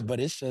 He's crazy. good, but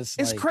it's just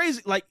it's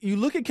crazy. Like, you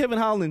look at Kevin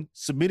Holland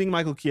submitting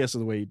Michael Chiesa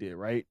the way he did,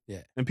 right?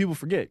 Yeah. And people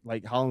forget,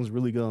 like, Holland's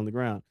really good on the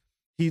ground.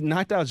 He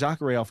knocked out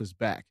Jacare off his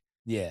back.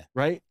 Yeah.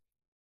 Right?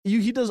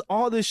 He does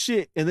all this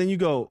shit, and then you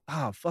go,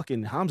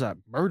 fucking Hamzat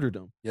murdered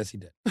him. Yes, he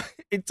did.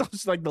 It's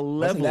just like the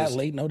levels. Wasn't that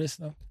late notice,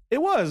 though?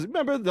 It was.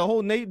 Remember the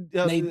whole Nate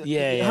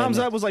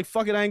Hamzat was like,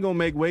 fuck it, I ain't gonna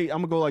make weight. I'm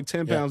gonna go like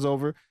 10 pounds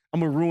over.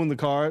 I'm gonna ruin the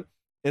card.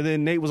 And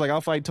then Nate was like,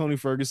 I'll fight Tony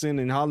Ferguson.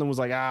 And Holland was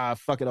like,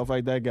 fuck it, I'll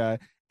fight that guy.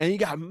 And he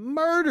got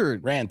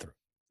murdered. Ran through.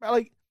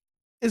 Like,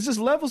 it's just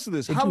levels to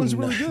this. Holland's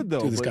really good,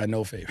 though. Do this guy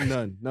no favor.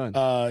 None.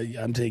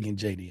 I'm taking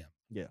JDM.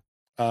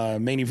 Yeah.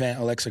 Main event,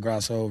 Alexa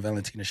Grasso,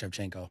 Valentina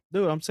Shevchenko.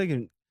 Dude, I'm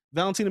taking...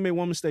 Valentina made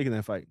one mistake in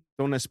that fight,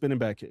 throwing that spinning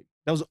back kick.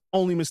 That was the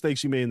only mistake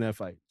she made in that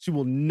fight. She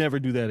will never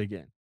do that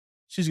again.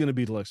 She's going to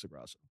beat Alexa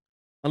Grasso.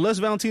 Unless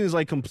Valentina's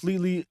like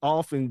completely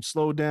off and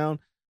slowed down,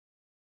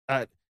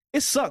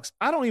 it sucks.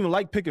 I don't even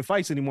like picking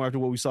fights anymore after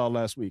what we saw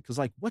last week. Because,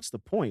 like, what's the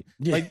point?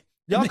 Yeah. Like,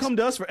 y'all come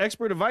to us for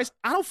expert advice.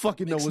 I don't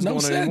fucking know what's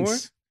going on anymore.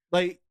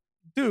 Like,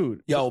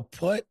 dude. Yo,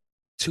 put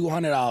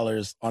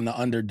 $200 on the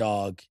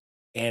underdog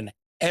in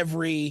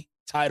every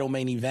title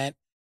main event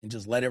and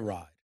just let it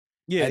ride.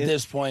 Yeah. At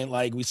this point,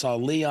 like, we saw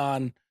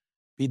Leon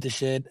beat the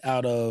shit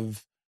out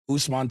of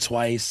Usman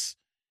twice.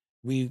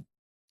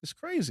 It's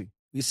crazy.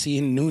 We've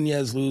seen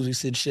Nunez lose. We've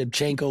seen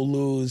Shevchenko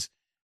lose.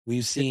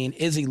 We've seen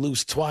Izzy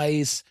lose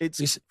twice.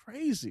 It's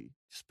crazy.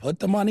 Just put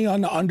the money on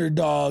the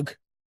underdog.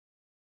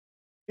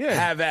 Yeah.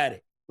 Have at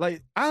it.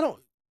 Like, I don't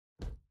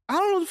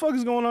know what the fuck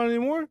is going on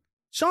anymore.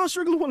 Sean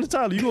Strickland won the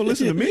title. You gonna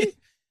listen to me?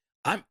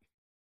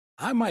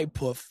 I might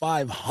put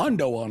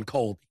 $500 on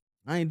Colby.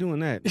 I ain't doing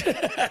that.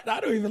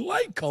 I don't even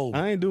like Kobe.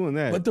 I ain't doing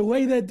that. But the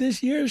way that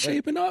this year is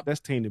shaping up, that's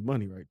tainted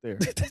money right there.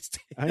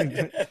 I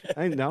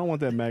don't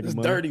want that MAGA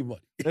money. Dirty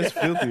money. That's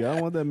filthy. I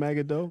don't want that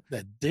MAGA dough.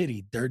 That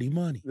Diddy dirty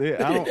money.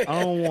 Yeah,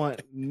 I don't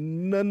want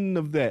none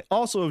of that.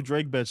 Also, if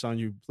Drake bets on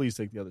you, please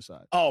take the other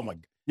side. Oh my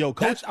God. Yo,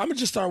 Coach, I'm gonna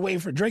just start waiting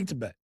for Drake to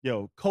bet.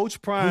 Yo,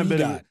 Coach Prime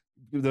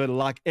better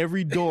lock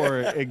every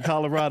door in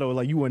Colorado.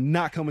 Like, you are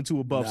not coming to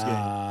a Buffs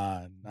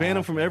game. Ban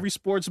him from every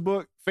sports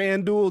book.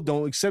 FanDuel,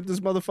 don't accept this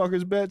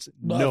motherfucker's bets.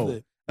 No.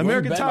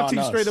 American Top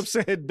Team straight up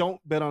said, don't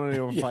bet on any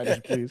of our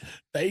fighters, please.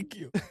 Thank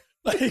you.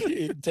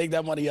 Take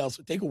that money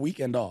elsewhere. Take a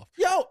weekend off.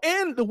 Yo,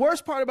 and the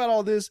worst part about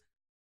all this,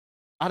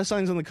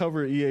 Adesanya's on the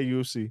cover of EA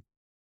UFC.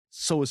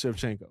 So is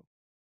Shevchenko.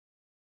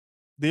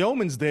 The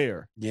omen's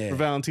there for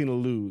Valentina to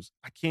lose.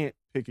 I can't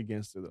pick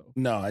against her, though.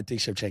 No, I think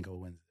Shevchenko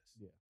wins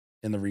this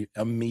in the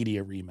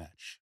immediate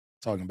rematch.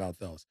 Talking about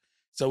those.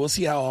 So we'll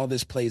see how all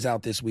this plays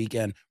out this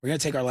weekend. We're going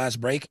to take our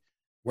last break.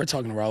 We're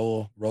talking to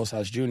Raul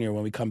Rosas Jr.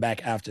 when we come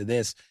back after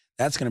this.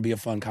 That's going to be a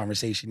fun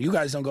conversation. You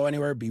guys don't go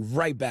anywhere. Be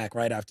right back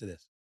right after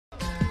this.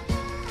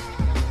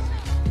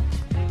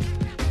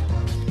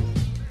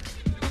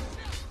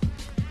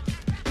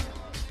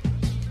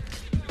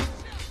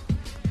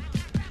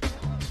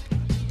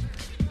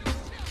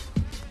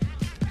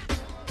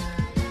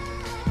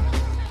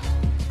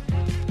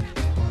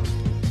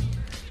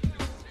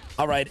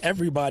 All right,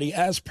 everybody,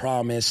 as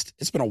promised,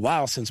 it's been a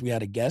while since we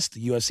had a guest.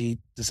 The UFC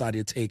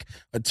decided to take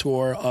a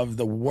tour of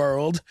the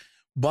world,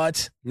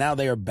 but now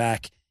they are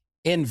back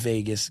in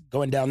Vegas,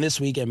 going down this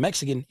weekend.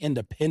 Mexican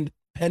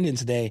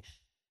Independence Day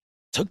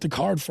took the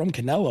card from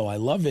Canelo. I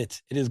love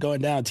it. It is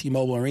going down at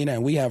T-Mobile Arena,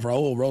 and we have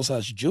Raul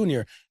Rosas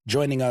Jr.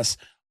 joining us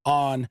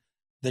on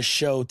the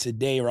show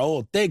today.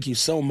 Raul, thank you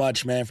so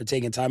much, man, for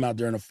taking time out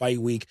during a fight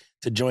week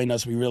to join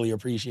us. We really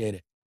appreciate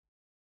it.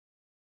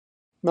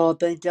 No,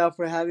 thank y'all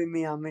for having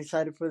me. I'm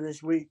excited for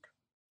this week.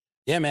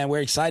 Yeah, man,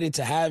 we're excited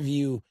to have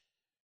you.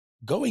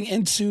 Going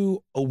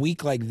into a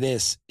week like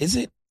this, is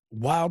it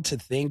wild to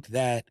think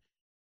that,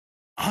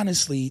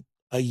 honestly,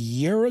 a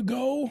year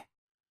ago,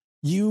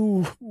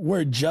 you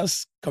were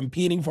just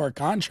competing for a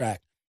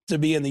contract to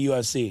be in the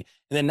UFC, and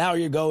then now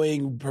you're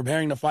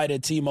preparing to fight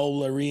at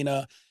T-Mobile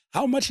Arena?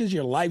 How much has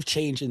your life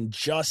changed in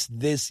just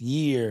this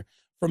year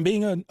from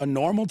being a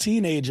normal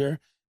teenager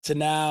to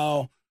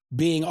now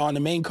being on the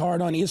main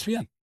card on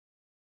ESPN?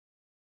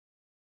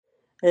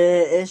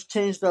 It's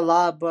changed a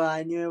lot, but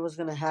I knew it was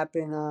going to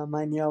happen.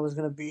 I knew I was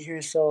going to be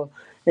here, so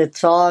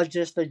it's all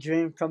just a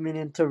dream coming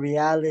into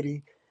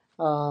reality.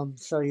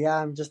 So, yeah,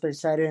 I'm just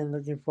excited and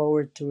looking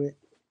forward to it.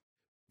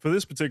 For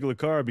this particular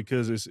card,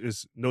 because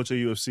it's Noche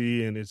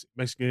UFC and it's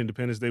Mexican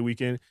Independence Day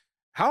weekend,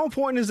 how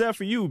important is that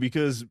for you?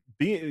 Because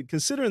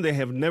considering they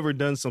have never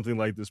done something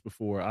like this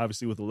before,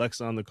 obviously with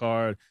Alexa on the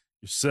card,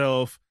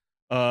 yourself,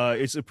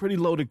 it's a pretty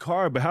loaded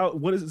card, but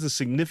what is the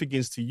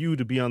significance to you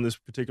to be on this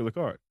particular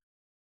card?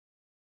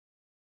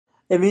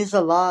 It means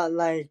a lot.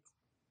 Like,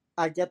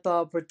 I get the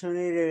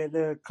opportunity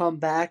to come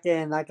back,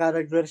 and I got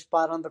a good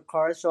spot on the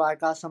card, so I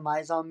got some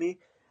eyes on me.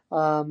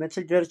 It's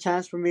a good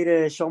chance for me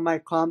to show my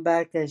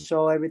comeback and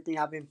show everything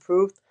I've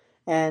improved,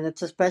 and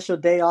it's a special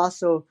day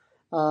also.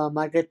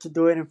 I get to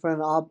do it in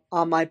front of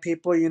all my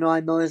people. You know,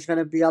 I know there's going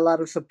to be a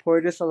lot of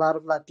supporters, a lot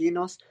of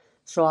Latinos,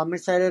 so I'm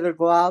excited to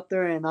go out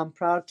there, and I'm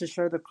proud to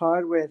share the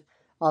card with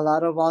a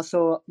lot of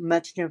also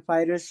Mexican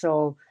fighters,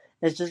 so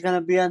it's just going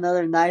to be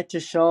another night to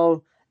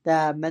show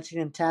that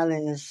Mexican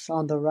talent is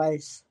on the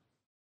rise.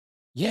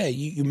 Yeah,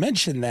 you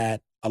mentioned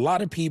that. A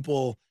lot of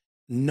people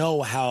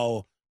know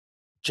how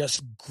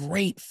just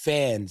great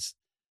fans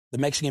the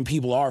Mexican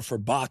people are for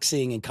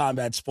boxing and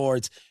combat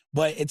sports,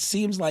 but it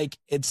seems like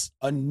it's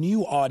a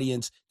new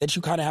audience that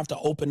you kind of have to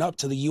open up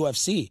to the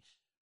UFC.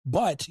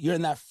 But you're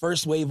in that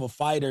first wave of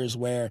fighters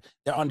where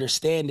they're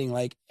understanding,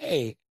 like,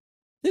 hey,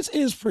 this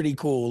is pretty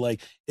cool.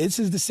 Like, this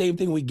is the same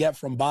thing we get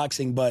from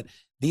boxing, but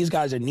these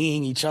guys are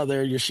kneeing each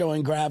other. You're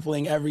showing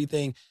grappling,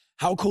 everything.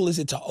 How cool is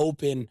it to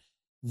open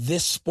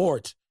this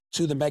sport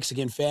to the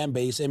Mexican fan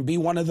base and be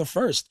one of the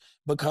first?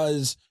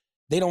 Because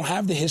they don't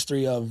have the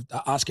history of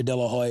the Oscar De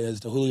La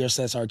Hoyas, the Julio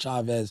Cesar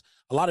Chavez.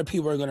 A lot of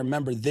people are going to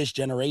remember this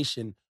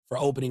generation for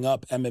opening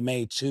up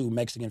MMA to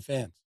Mexican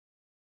fans.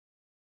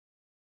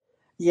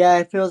 Yeah,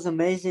 it feels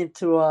amazing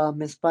to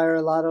inspire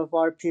a lot of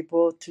our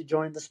people to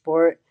join the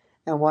sport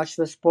and watch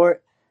the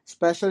sport.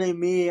 Especially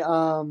me,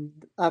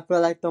 I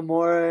feel like the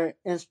more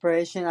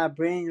inspiration I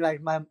bring,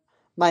 like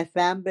my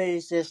fan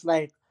base is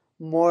like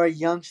more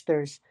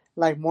youngsters,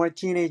 like more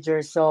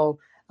teenagers. So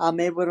I'm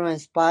able to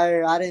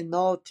inspire. I didn't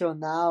know till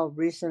now,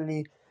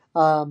 recently,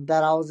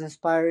 that I was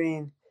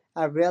inspiring.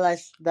 I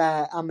realized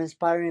that I'm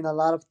inspiring a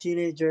lot of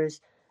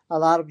teenagers, a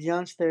lot of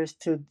youngsters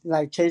to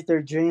like chase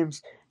their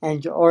dreams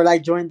or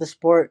like join the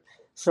sport.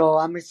 So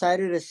I'm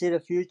excited to see the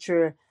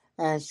future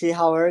and see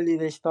how early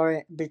they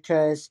start,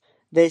 because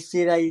they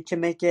see that you can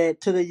make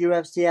it to the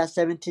UFC at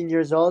 17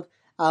 years old.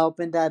 I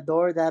opened that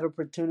door, that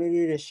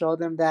opportunity to show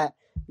them that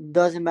it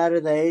doesn't matter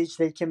the age,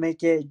 they can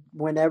make it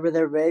whenever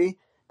they're ready.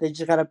 They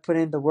just got to put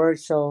in the work.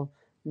 So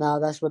now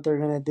that's what they're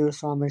going to do.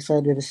 So I'm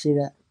excited to see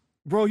that.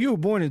 Bro, you were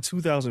born in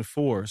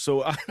 2004.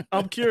 So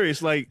I'm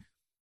curious, like,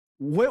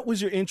 what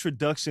was your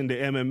introduction to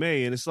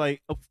MMA? And it's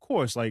like, of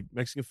course, like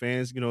Mexican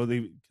fans,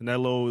 the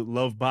Canelo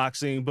love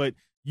boxing, but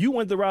you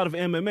went the route of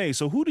MMA.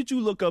 So who did you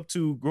look up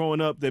to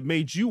growing up that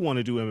made you want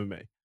to do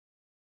MMA?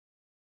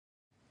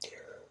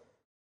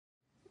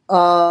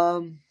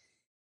 Um,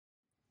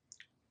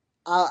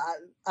 I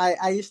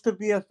I used to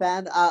be a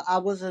fan. I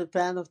was a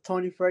fan of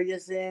Tony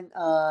Ferguson,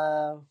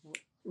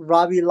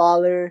 Robbie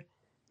Lawler,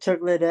 Chuck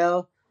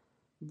Liddell.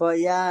 But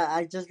yeah,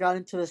 I just got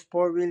into the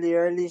sport really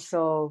early,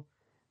 so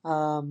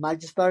I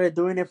just started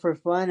doing it for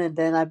fun, and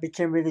then I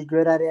became really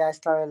good at it. I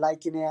started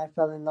liking it. I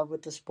fell in love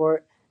with the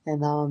sport,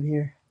 and now I'm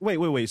here.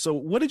 Wait. So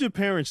what did your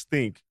parents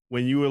think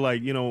when you were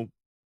like, I'm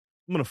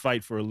gonna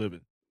fight for a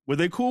living? Were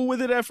they cool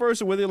with it at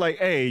first, or were they like,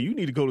 hey, you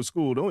need to go to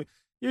school? Don't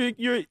I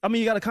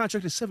mean, you got a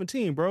contract at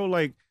 17, bro.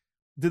 Like,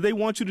 did they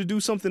want you to do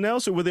something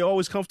else, or were they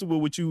always comfortable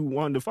with you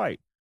wanting to fight?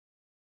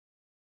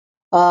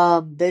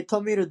 They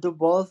told me to do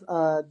both,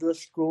 do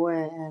school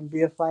and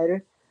be a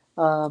fighter.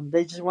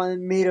 They just wanted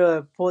me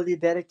to fully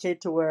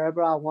dedicate to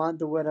wherever I want,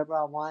 do whatever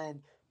I want,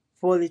 and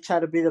fully try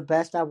to be the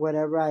best at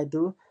whatever I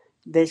do.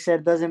 They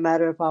said it doesn't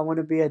matter if I want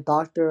to be a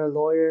doctor, a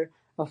lawyer,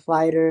 a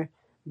fighter,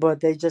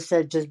 but they just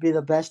said just be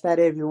the best at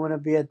it. If you want to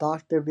be a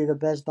doctor, be the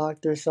best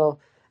doctor. So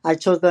I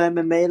chose the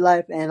MMA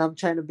life, and I'm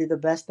trying to be the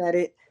best at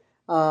it.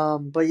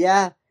 But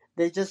yeah,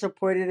 they just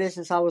supported it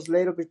since I was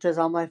little because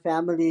all my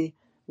family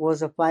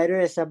was a fighter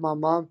except my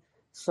mom.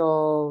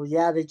 So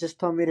yeah, they just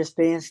told me to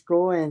stay in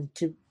school and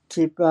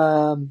keep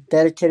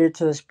dedicated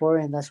to the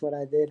sport, and that's what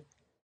I did.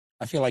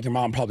 I feel like your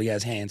mom probably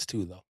has hands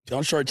too, though.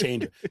 Don't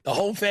shortchange her. The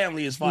whole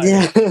family is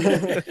fighters.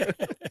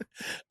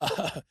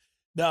 Yeah.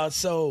 No,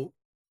 so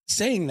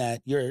saying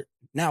that, you're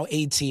now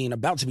 18,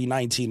 about to be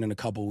 19 in a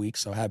couple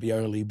weeks, so happy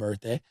early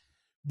birthday.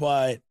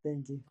 But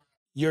Thank you.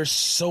 you're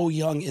so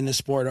young in the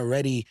sport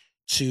already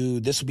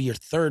this will be your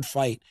third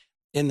fight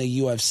in the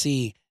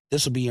UFC.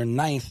 This will be your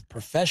ninth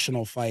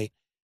professional fight.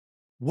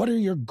 What are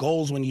your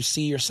goals when you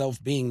see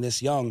yourself being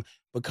this young?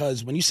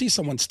 Because when you see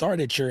someone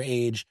start at your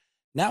age,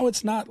 now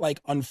it's not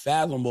like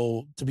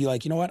unfathomable to be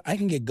like, you know what, I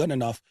can get good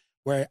enough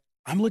where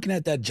I'm looking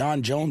at that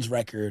John Jones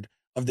record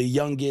of the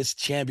youngest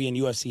champion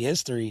UFC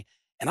history,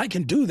 and I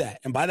can do that.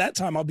 And by that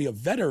time, I'll be a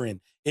veteran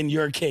in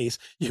your case.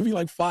 You'll be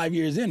like 5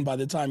 years in by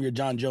the time you're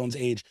John Jones'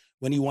 age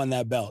when you won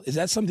that belt. Is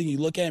that something you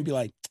look at and be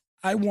like,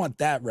 I want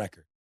that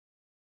record?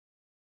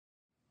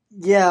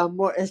 Yeah,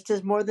 more. It's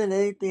just more than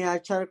anything. I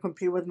try to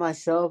compete with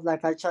myself.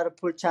 Like I try to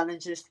put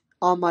challenges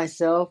on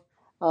myself.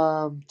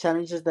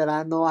 Challenges that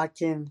I know I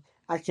can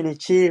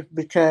achieve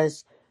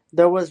because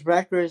there was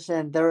records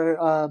and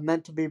they're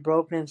meant to be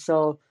broken.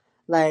 So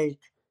like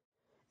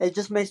it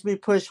just makes me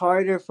push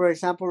harder. For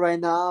example, right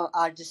now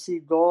I just see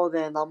gold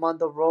and I'm on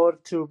the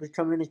road to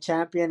becoming a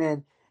champion,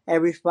 and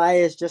every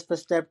fight is just a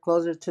step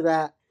closer to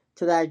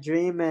that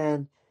dream.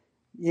 And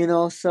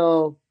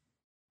so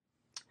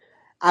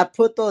I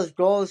put those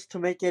goals to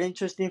make it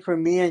interesting for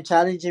me and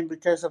challenging,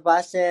 because if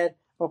I said,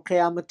 okay,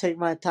 I'm gonna take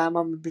my time,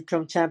 I'm gonna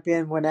become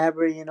champion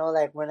whenever,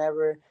 like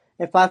whenever.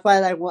 If I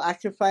fight I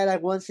could fight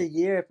like once a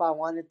year if I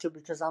wanted to,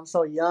 because I'm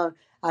so young.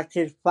 I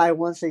could fight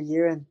once a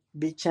year and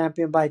be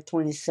champion by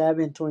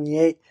 27,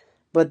 28.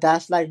 But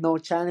that's like no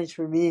challenge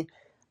for me.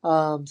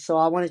 So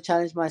I want to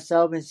challenge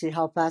myself and see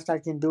how fast I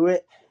can do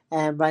it.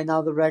 And right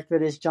now the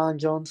record is John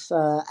Jones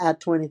at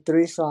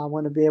 23, so I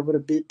want to be able to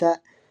beat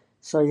that.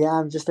 So yeah,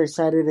 I'm just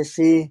excited to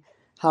see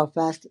how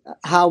fast,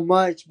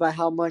 by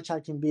how much I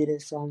can beat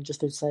it. So I'm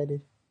just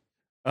excited.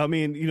 I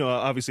mean,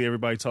 obviously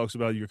everybody talks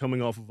about you're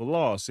coming off of a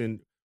loss. And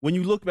when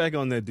you look back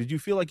on that, did you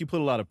feel like you put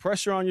a lot of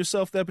pressure on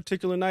yourself that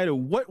particular night, or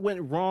what went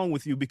wrong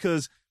with you?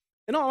 Because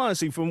in all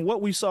honesty, from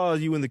what we saw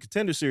you in the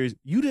Contender Series,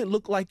 you didn't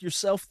look like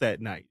yourself that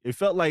night. It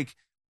felt like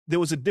there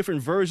was a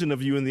different version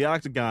of you in the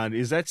octagon.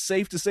 Is that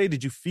safe to say?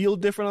 Did you feel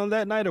different on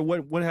that night, or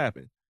what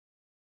happened?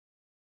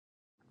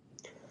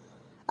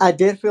 I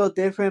did feel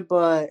different,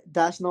 but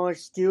that's no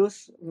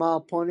excuse. My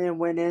opponent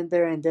went in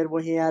there and did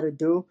what he had to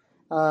do.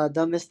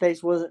 The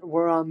mistakes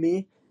were on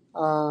me.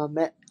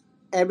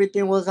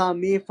 Everything was on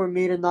me for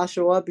me to not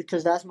show up,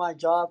 because that's my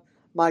job.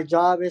 My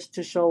job is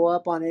to show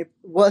up on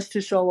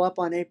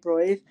April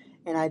 8th,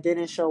 and I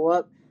didn't show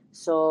up.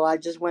 So I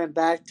just went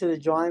back to the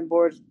drawing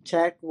board,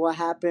 checked what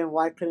happened,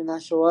 why couldn't I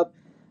show up.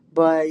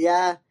 But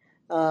yeah,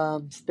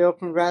 still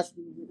congrats.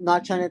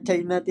 Not trying to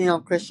take nothing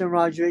on Christian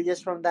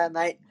Rodriguez from that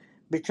night,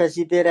 because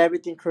he did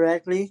everything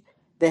correctly.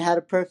 They had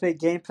a perfect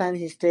game plan.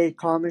 He stayed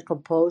calm and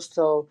composed.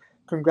 So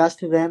congrats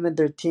to them and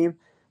their team.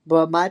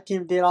 But my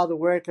team did all the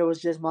work. It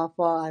was just my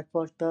fault. I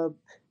fucked up.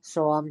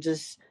 So I'm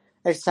just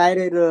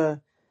excited to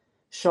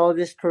show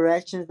these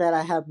corrections that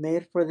I have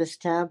made for this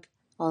camp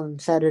on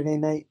Saturday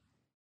night.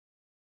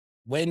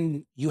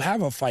 When you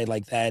have a fight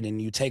like that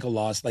and you take a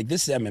loss, like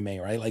this is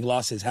MMA, right? Like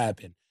losses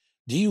happen.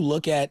 Do you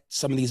look at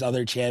some of these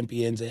other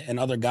champions and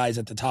other guys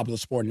at the top of the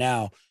sport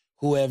now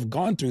who have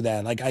gone through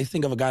that? Like I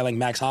think of a guy like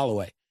Max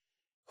Holloway,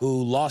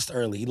 who lost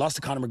early. He lost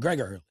to Conor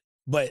McGregor early,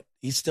 but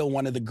he's still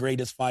one of the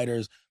greatest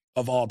fighters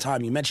of all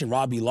time. You mentioned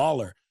Robbie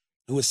Lawler,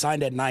 who was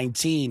signed at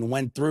 19,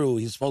 went through.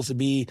 He's supposed to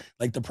be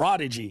like the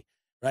prodigy,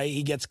 right?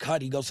 He gets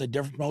cut. He goes to a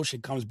different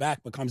promotion, comes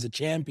back, becomes a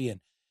champion.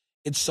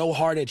 It's so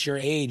hard at your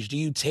age. Do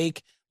you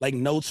take like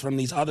notes from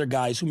these other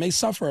guys who may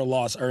suffer a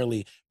loss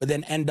early, but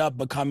then end up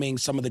becoming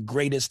some of the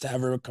greatest to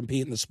ever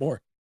compete in the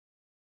sport?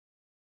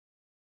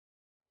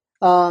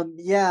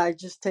 Yeah, I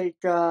just take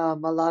a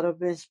lot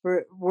of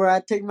where I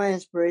take my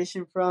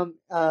inspiration from.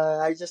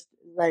 I just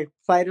like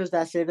fighters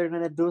that say they're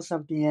gonna do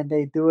something and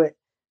they do it.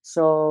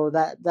 So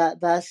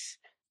that's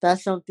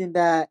something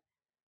that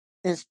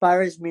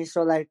inspires me.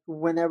 So like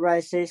whenever I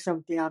say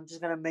something, I'm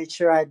just gonna make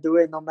sure I do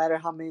it, no matter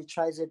how many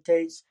tries it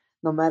takes,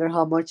 no matter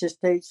how much it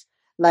takes.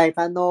 Like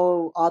I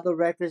know all the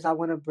records I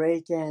want to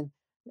break and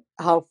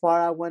how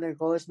far I want to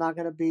go. It's not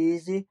gonna be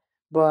easy,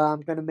 but I'm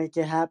gonna make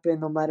it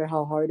happen, no matter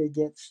how hard it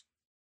gets.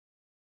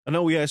 I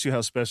know we asked you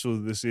how special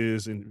this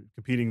is and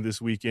competing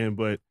this weekend,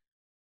 but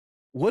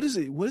what is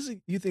it? What is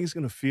it you think it's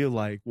going to feel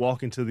like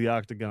walking to the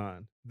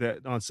octagon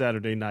that on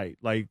Saturday night?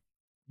 Like,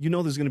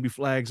 there's going to be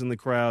flags in the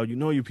crowd.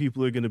 Your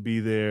people are going to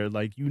be there.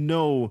 Like,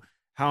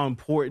 how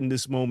important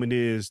this moment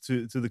is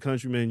to the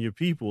countrymen and your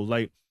people.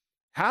 Like,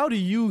 how do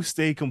you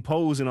stay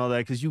composed and all that?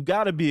 Because you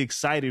got to be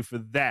excited for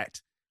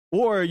that.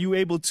 Or are you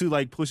able to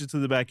like push it to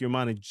the back of your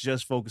mind and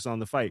just focus on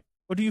the fight?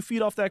 Or do you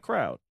feed off that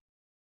crowd?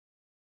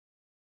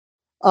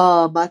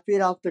 I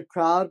feed off the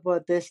crowd,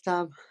 but this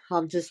time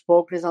I'm just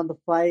focused on the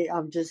fight.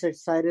 I'm just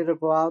excited to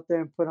go out there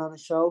and put on a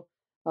show.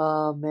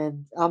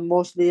 And I'm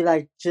mostly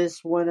like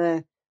just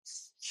wanna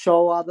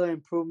show all the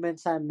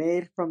improvements I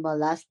made from my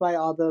last fight,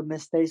 all the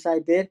mistakes I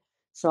did.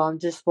 So I'm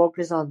just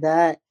focused on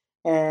that,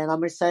 and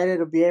I'm excited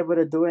to be able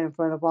to do it in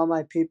front of all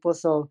my people.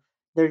 So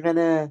they're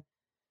gonna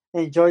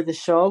enjoy the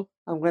show.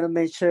 I'm gonna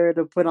make sure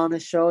to put on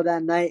a show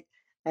that night,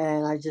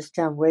 and I just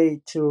can't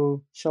wait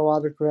to show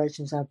all the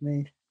corrections I've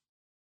made.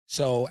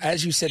 So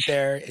as you sit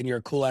there in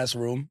your cool ass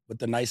room with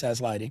the nice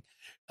ass lighting,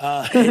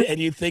 and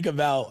you think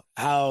about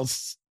how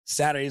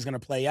Saturday is going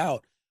to play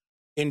out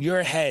in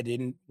your head,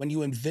 and when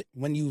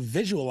you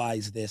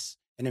visualize this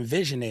and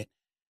envision it,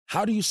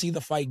 how do you see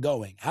the fight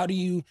going? How do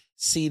you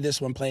see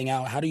this one playing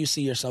out? How do you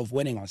see yourself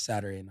winning on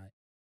Saturday night?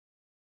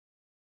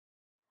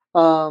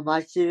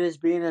 I see this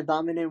being a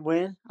dominant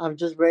win. I'm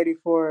just ready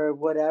for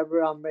whatever.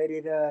 I'm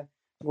ready to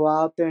go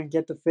out there and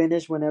get the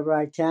finish whenever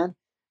I can.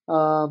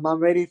 I'm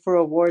ready for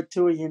a war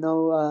too.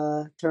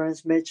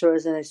 Terrence Mitchell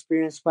is an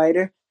experienced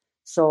fighter,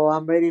 so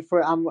I'm waiting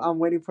for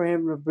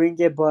him to bring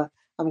it, but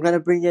I'm gonna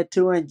bring it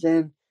too, and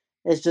then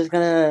it's just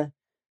gonna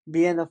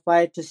be in a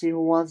fight to see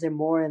who wants it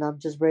more. And I'm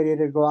just ready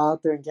to go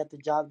out there and get the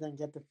job done,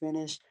 get the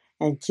finish,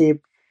 and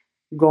keep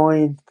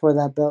going for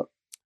that belt.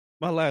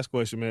 My last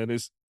question, man,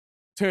 is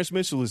Terrence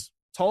Mitchell is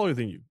taller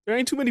than you. There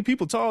ain't too many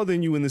people taller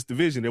than you in this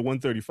division at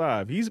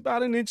 135. He's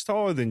about an inch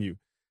taller than you.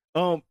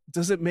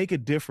 Does it make a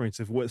difference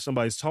if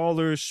somebody's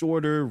taller,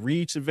 shorter,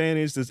 reach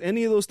advantage? Does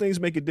any of those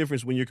things make a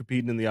difference when you're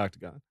competing in the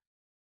octagon?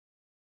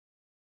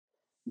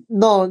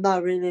 No,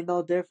 not really,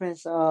 no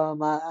difference.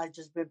 I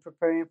just been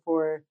preparing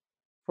for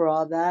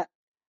all that.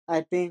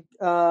 I think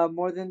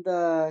more than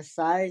the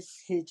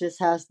size, he just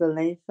has the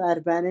length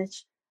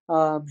advantage.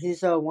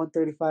 He's a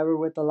 135er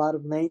with a lot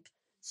of length,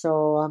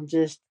 so I'm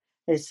just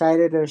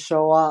excited to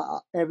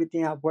show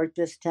everything I've worked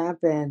this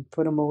camp and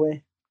put him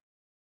away.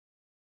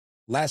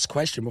 Last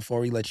question before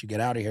we let you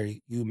get out of here.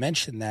 You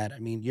mentioned that. I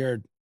mean,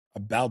 you're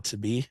about to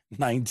be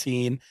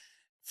 19,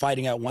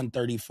 fighting at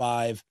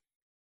 135.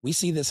 We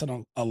see this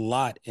a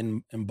lot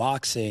in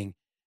boxing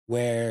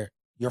where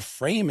your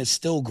frame is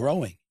still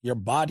growing. Your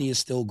body is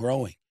still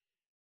growing.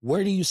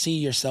 Where do you see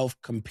yourself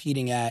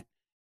competing at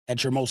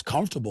your most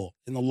comfortable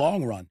in the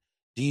long run?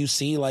 Do you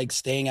see like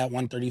staying at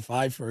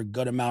 135 for a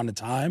good amount of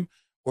time?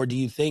 Or do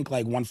you think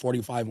like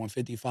 145,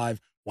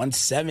 155,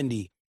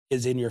 170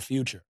 is in your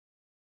future?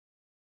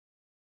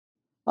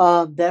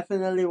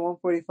 Definitely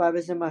 145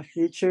 is in my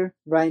future.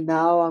 Right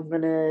now, I'm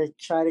gonna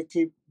try to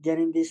keep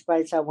getting these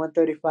fights at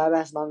 135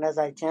 as long as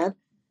I can.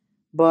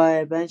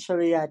 But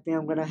eventually, I think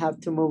I'm gonna have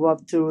to move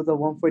up to the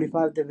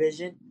 145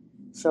 division.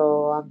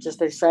 So I'm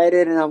just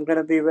excited, and I'm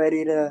gonna be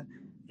ready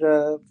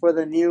for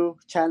the new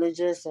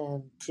challenges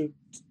and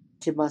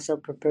keep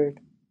myself prepared.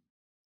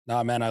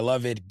 Nah, man, I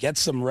love it. Get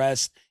some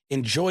rest.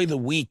 Enjoy the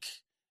week,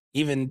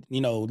 even,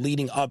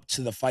 leading up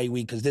to the fight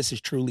week, because this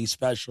is truly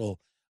special.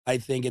 I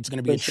think it's going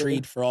to be For a sure.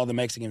 treat for all the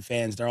Mexican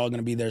fans. They're all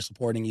going to be there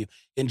supporting you.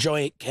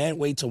 Enjoy it. Can't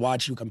wait to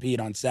watch you compete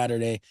on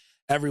Saturday.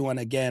 Everyone,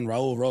 again,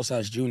 Raul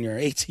Rosas Jr.,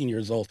 18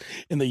 years old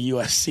in the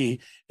UFC.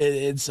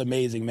 It's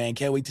amazing, man.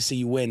 Can't wait to see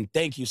you win.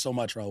 Thank you so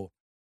much, Raul.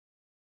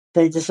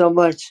 Thank you so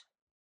much.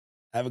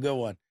 Have a good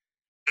one.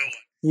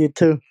 You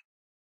too.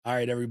 All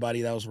right,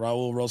 everybody. That was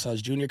Raul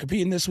Rosas Jr.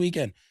 competing this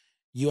weekend.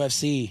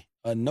 UFC,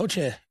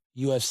 Noche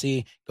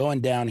UFC going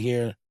down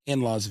here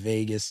in Las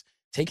Vegas,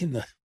 taking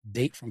the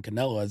date from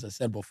Canelo, as I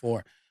said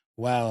before.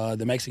 Wow,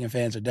 the Mexican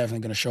fans are definitely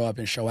going to show up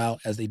and show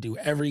out as they do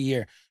every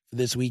year for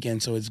this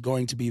weekend. So it's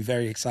going to be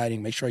very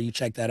exciting. Make sure you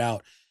check that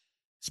out.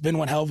 It's been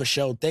one hell of a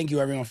show. Thank you,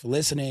 everyone, for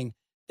listening.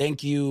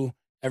 Thank you,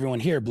 everyone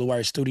here at Blue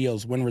Wire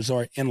Studios, Wynn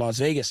Resort in Las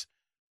Vegas.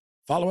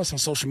 Follow us on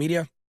social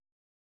media.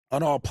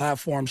 on all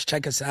platforms.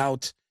 Check us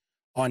out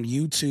on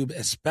YouTube,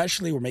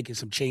 especially. We're making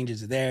some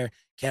changes there.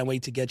 Can't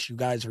wait to get you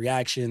guys'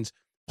 reactions.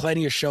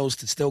 Plenty of shows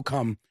to still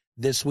come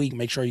this week.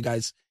 Make sure you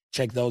guys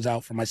check those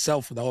out. For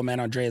myself, for the old man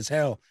Andreas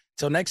Hale.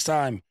 Till next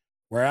time,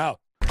 we're out.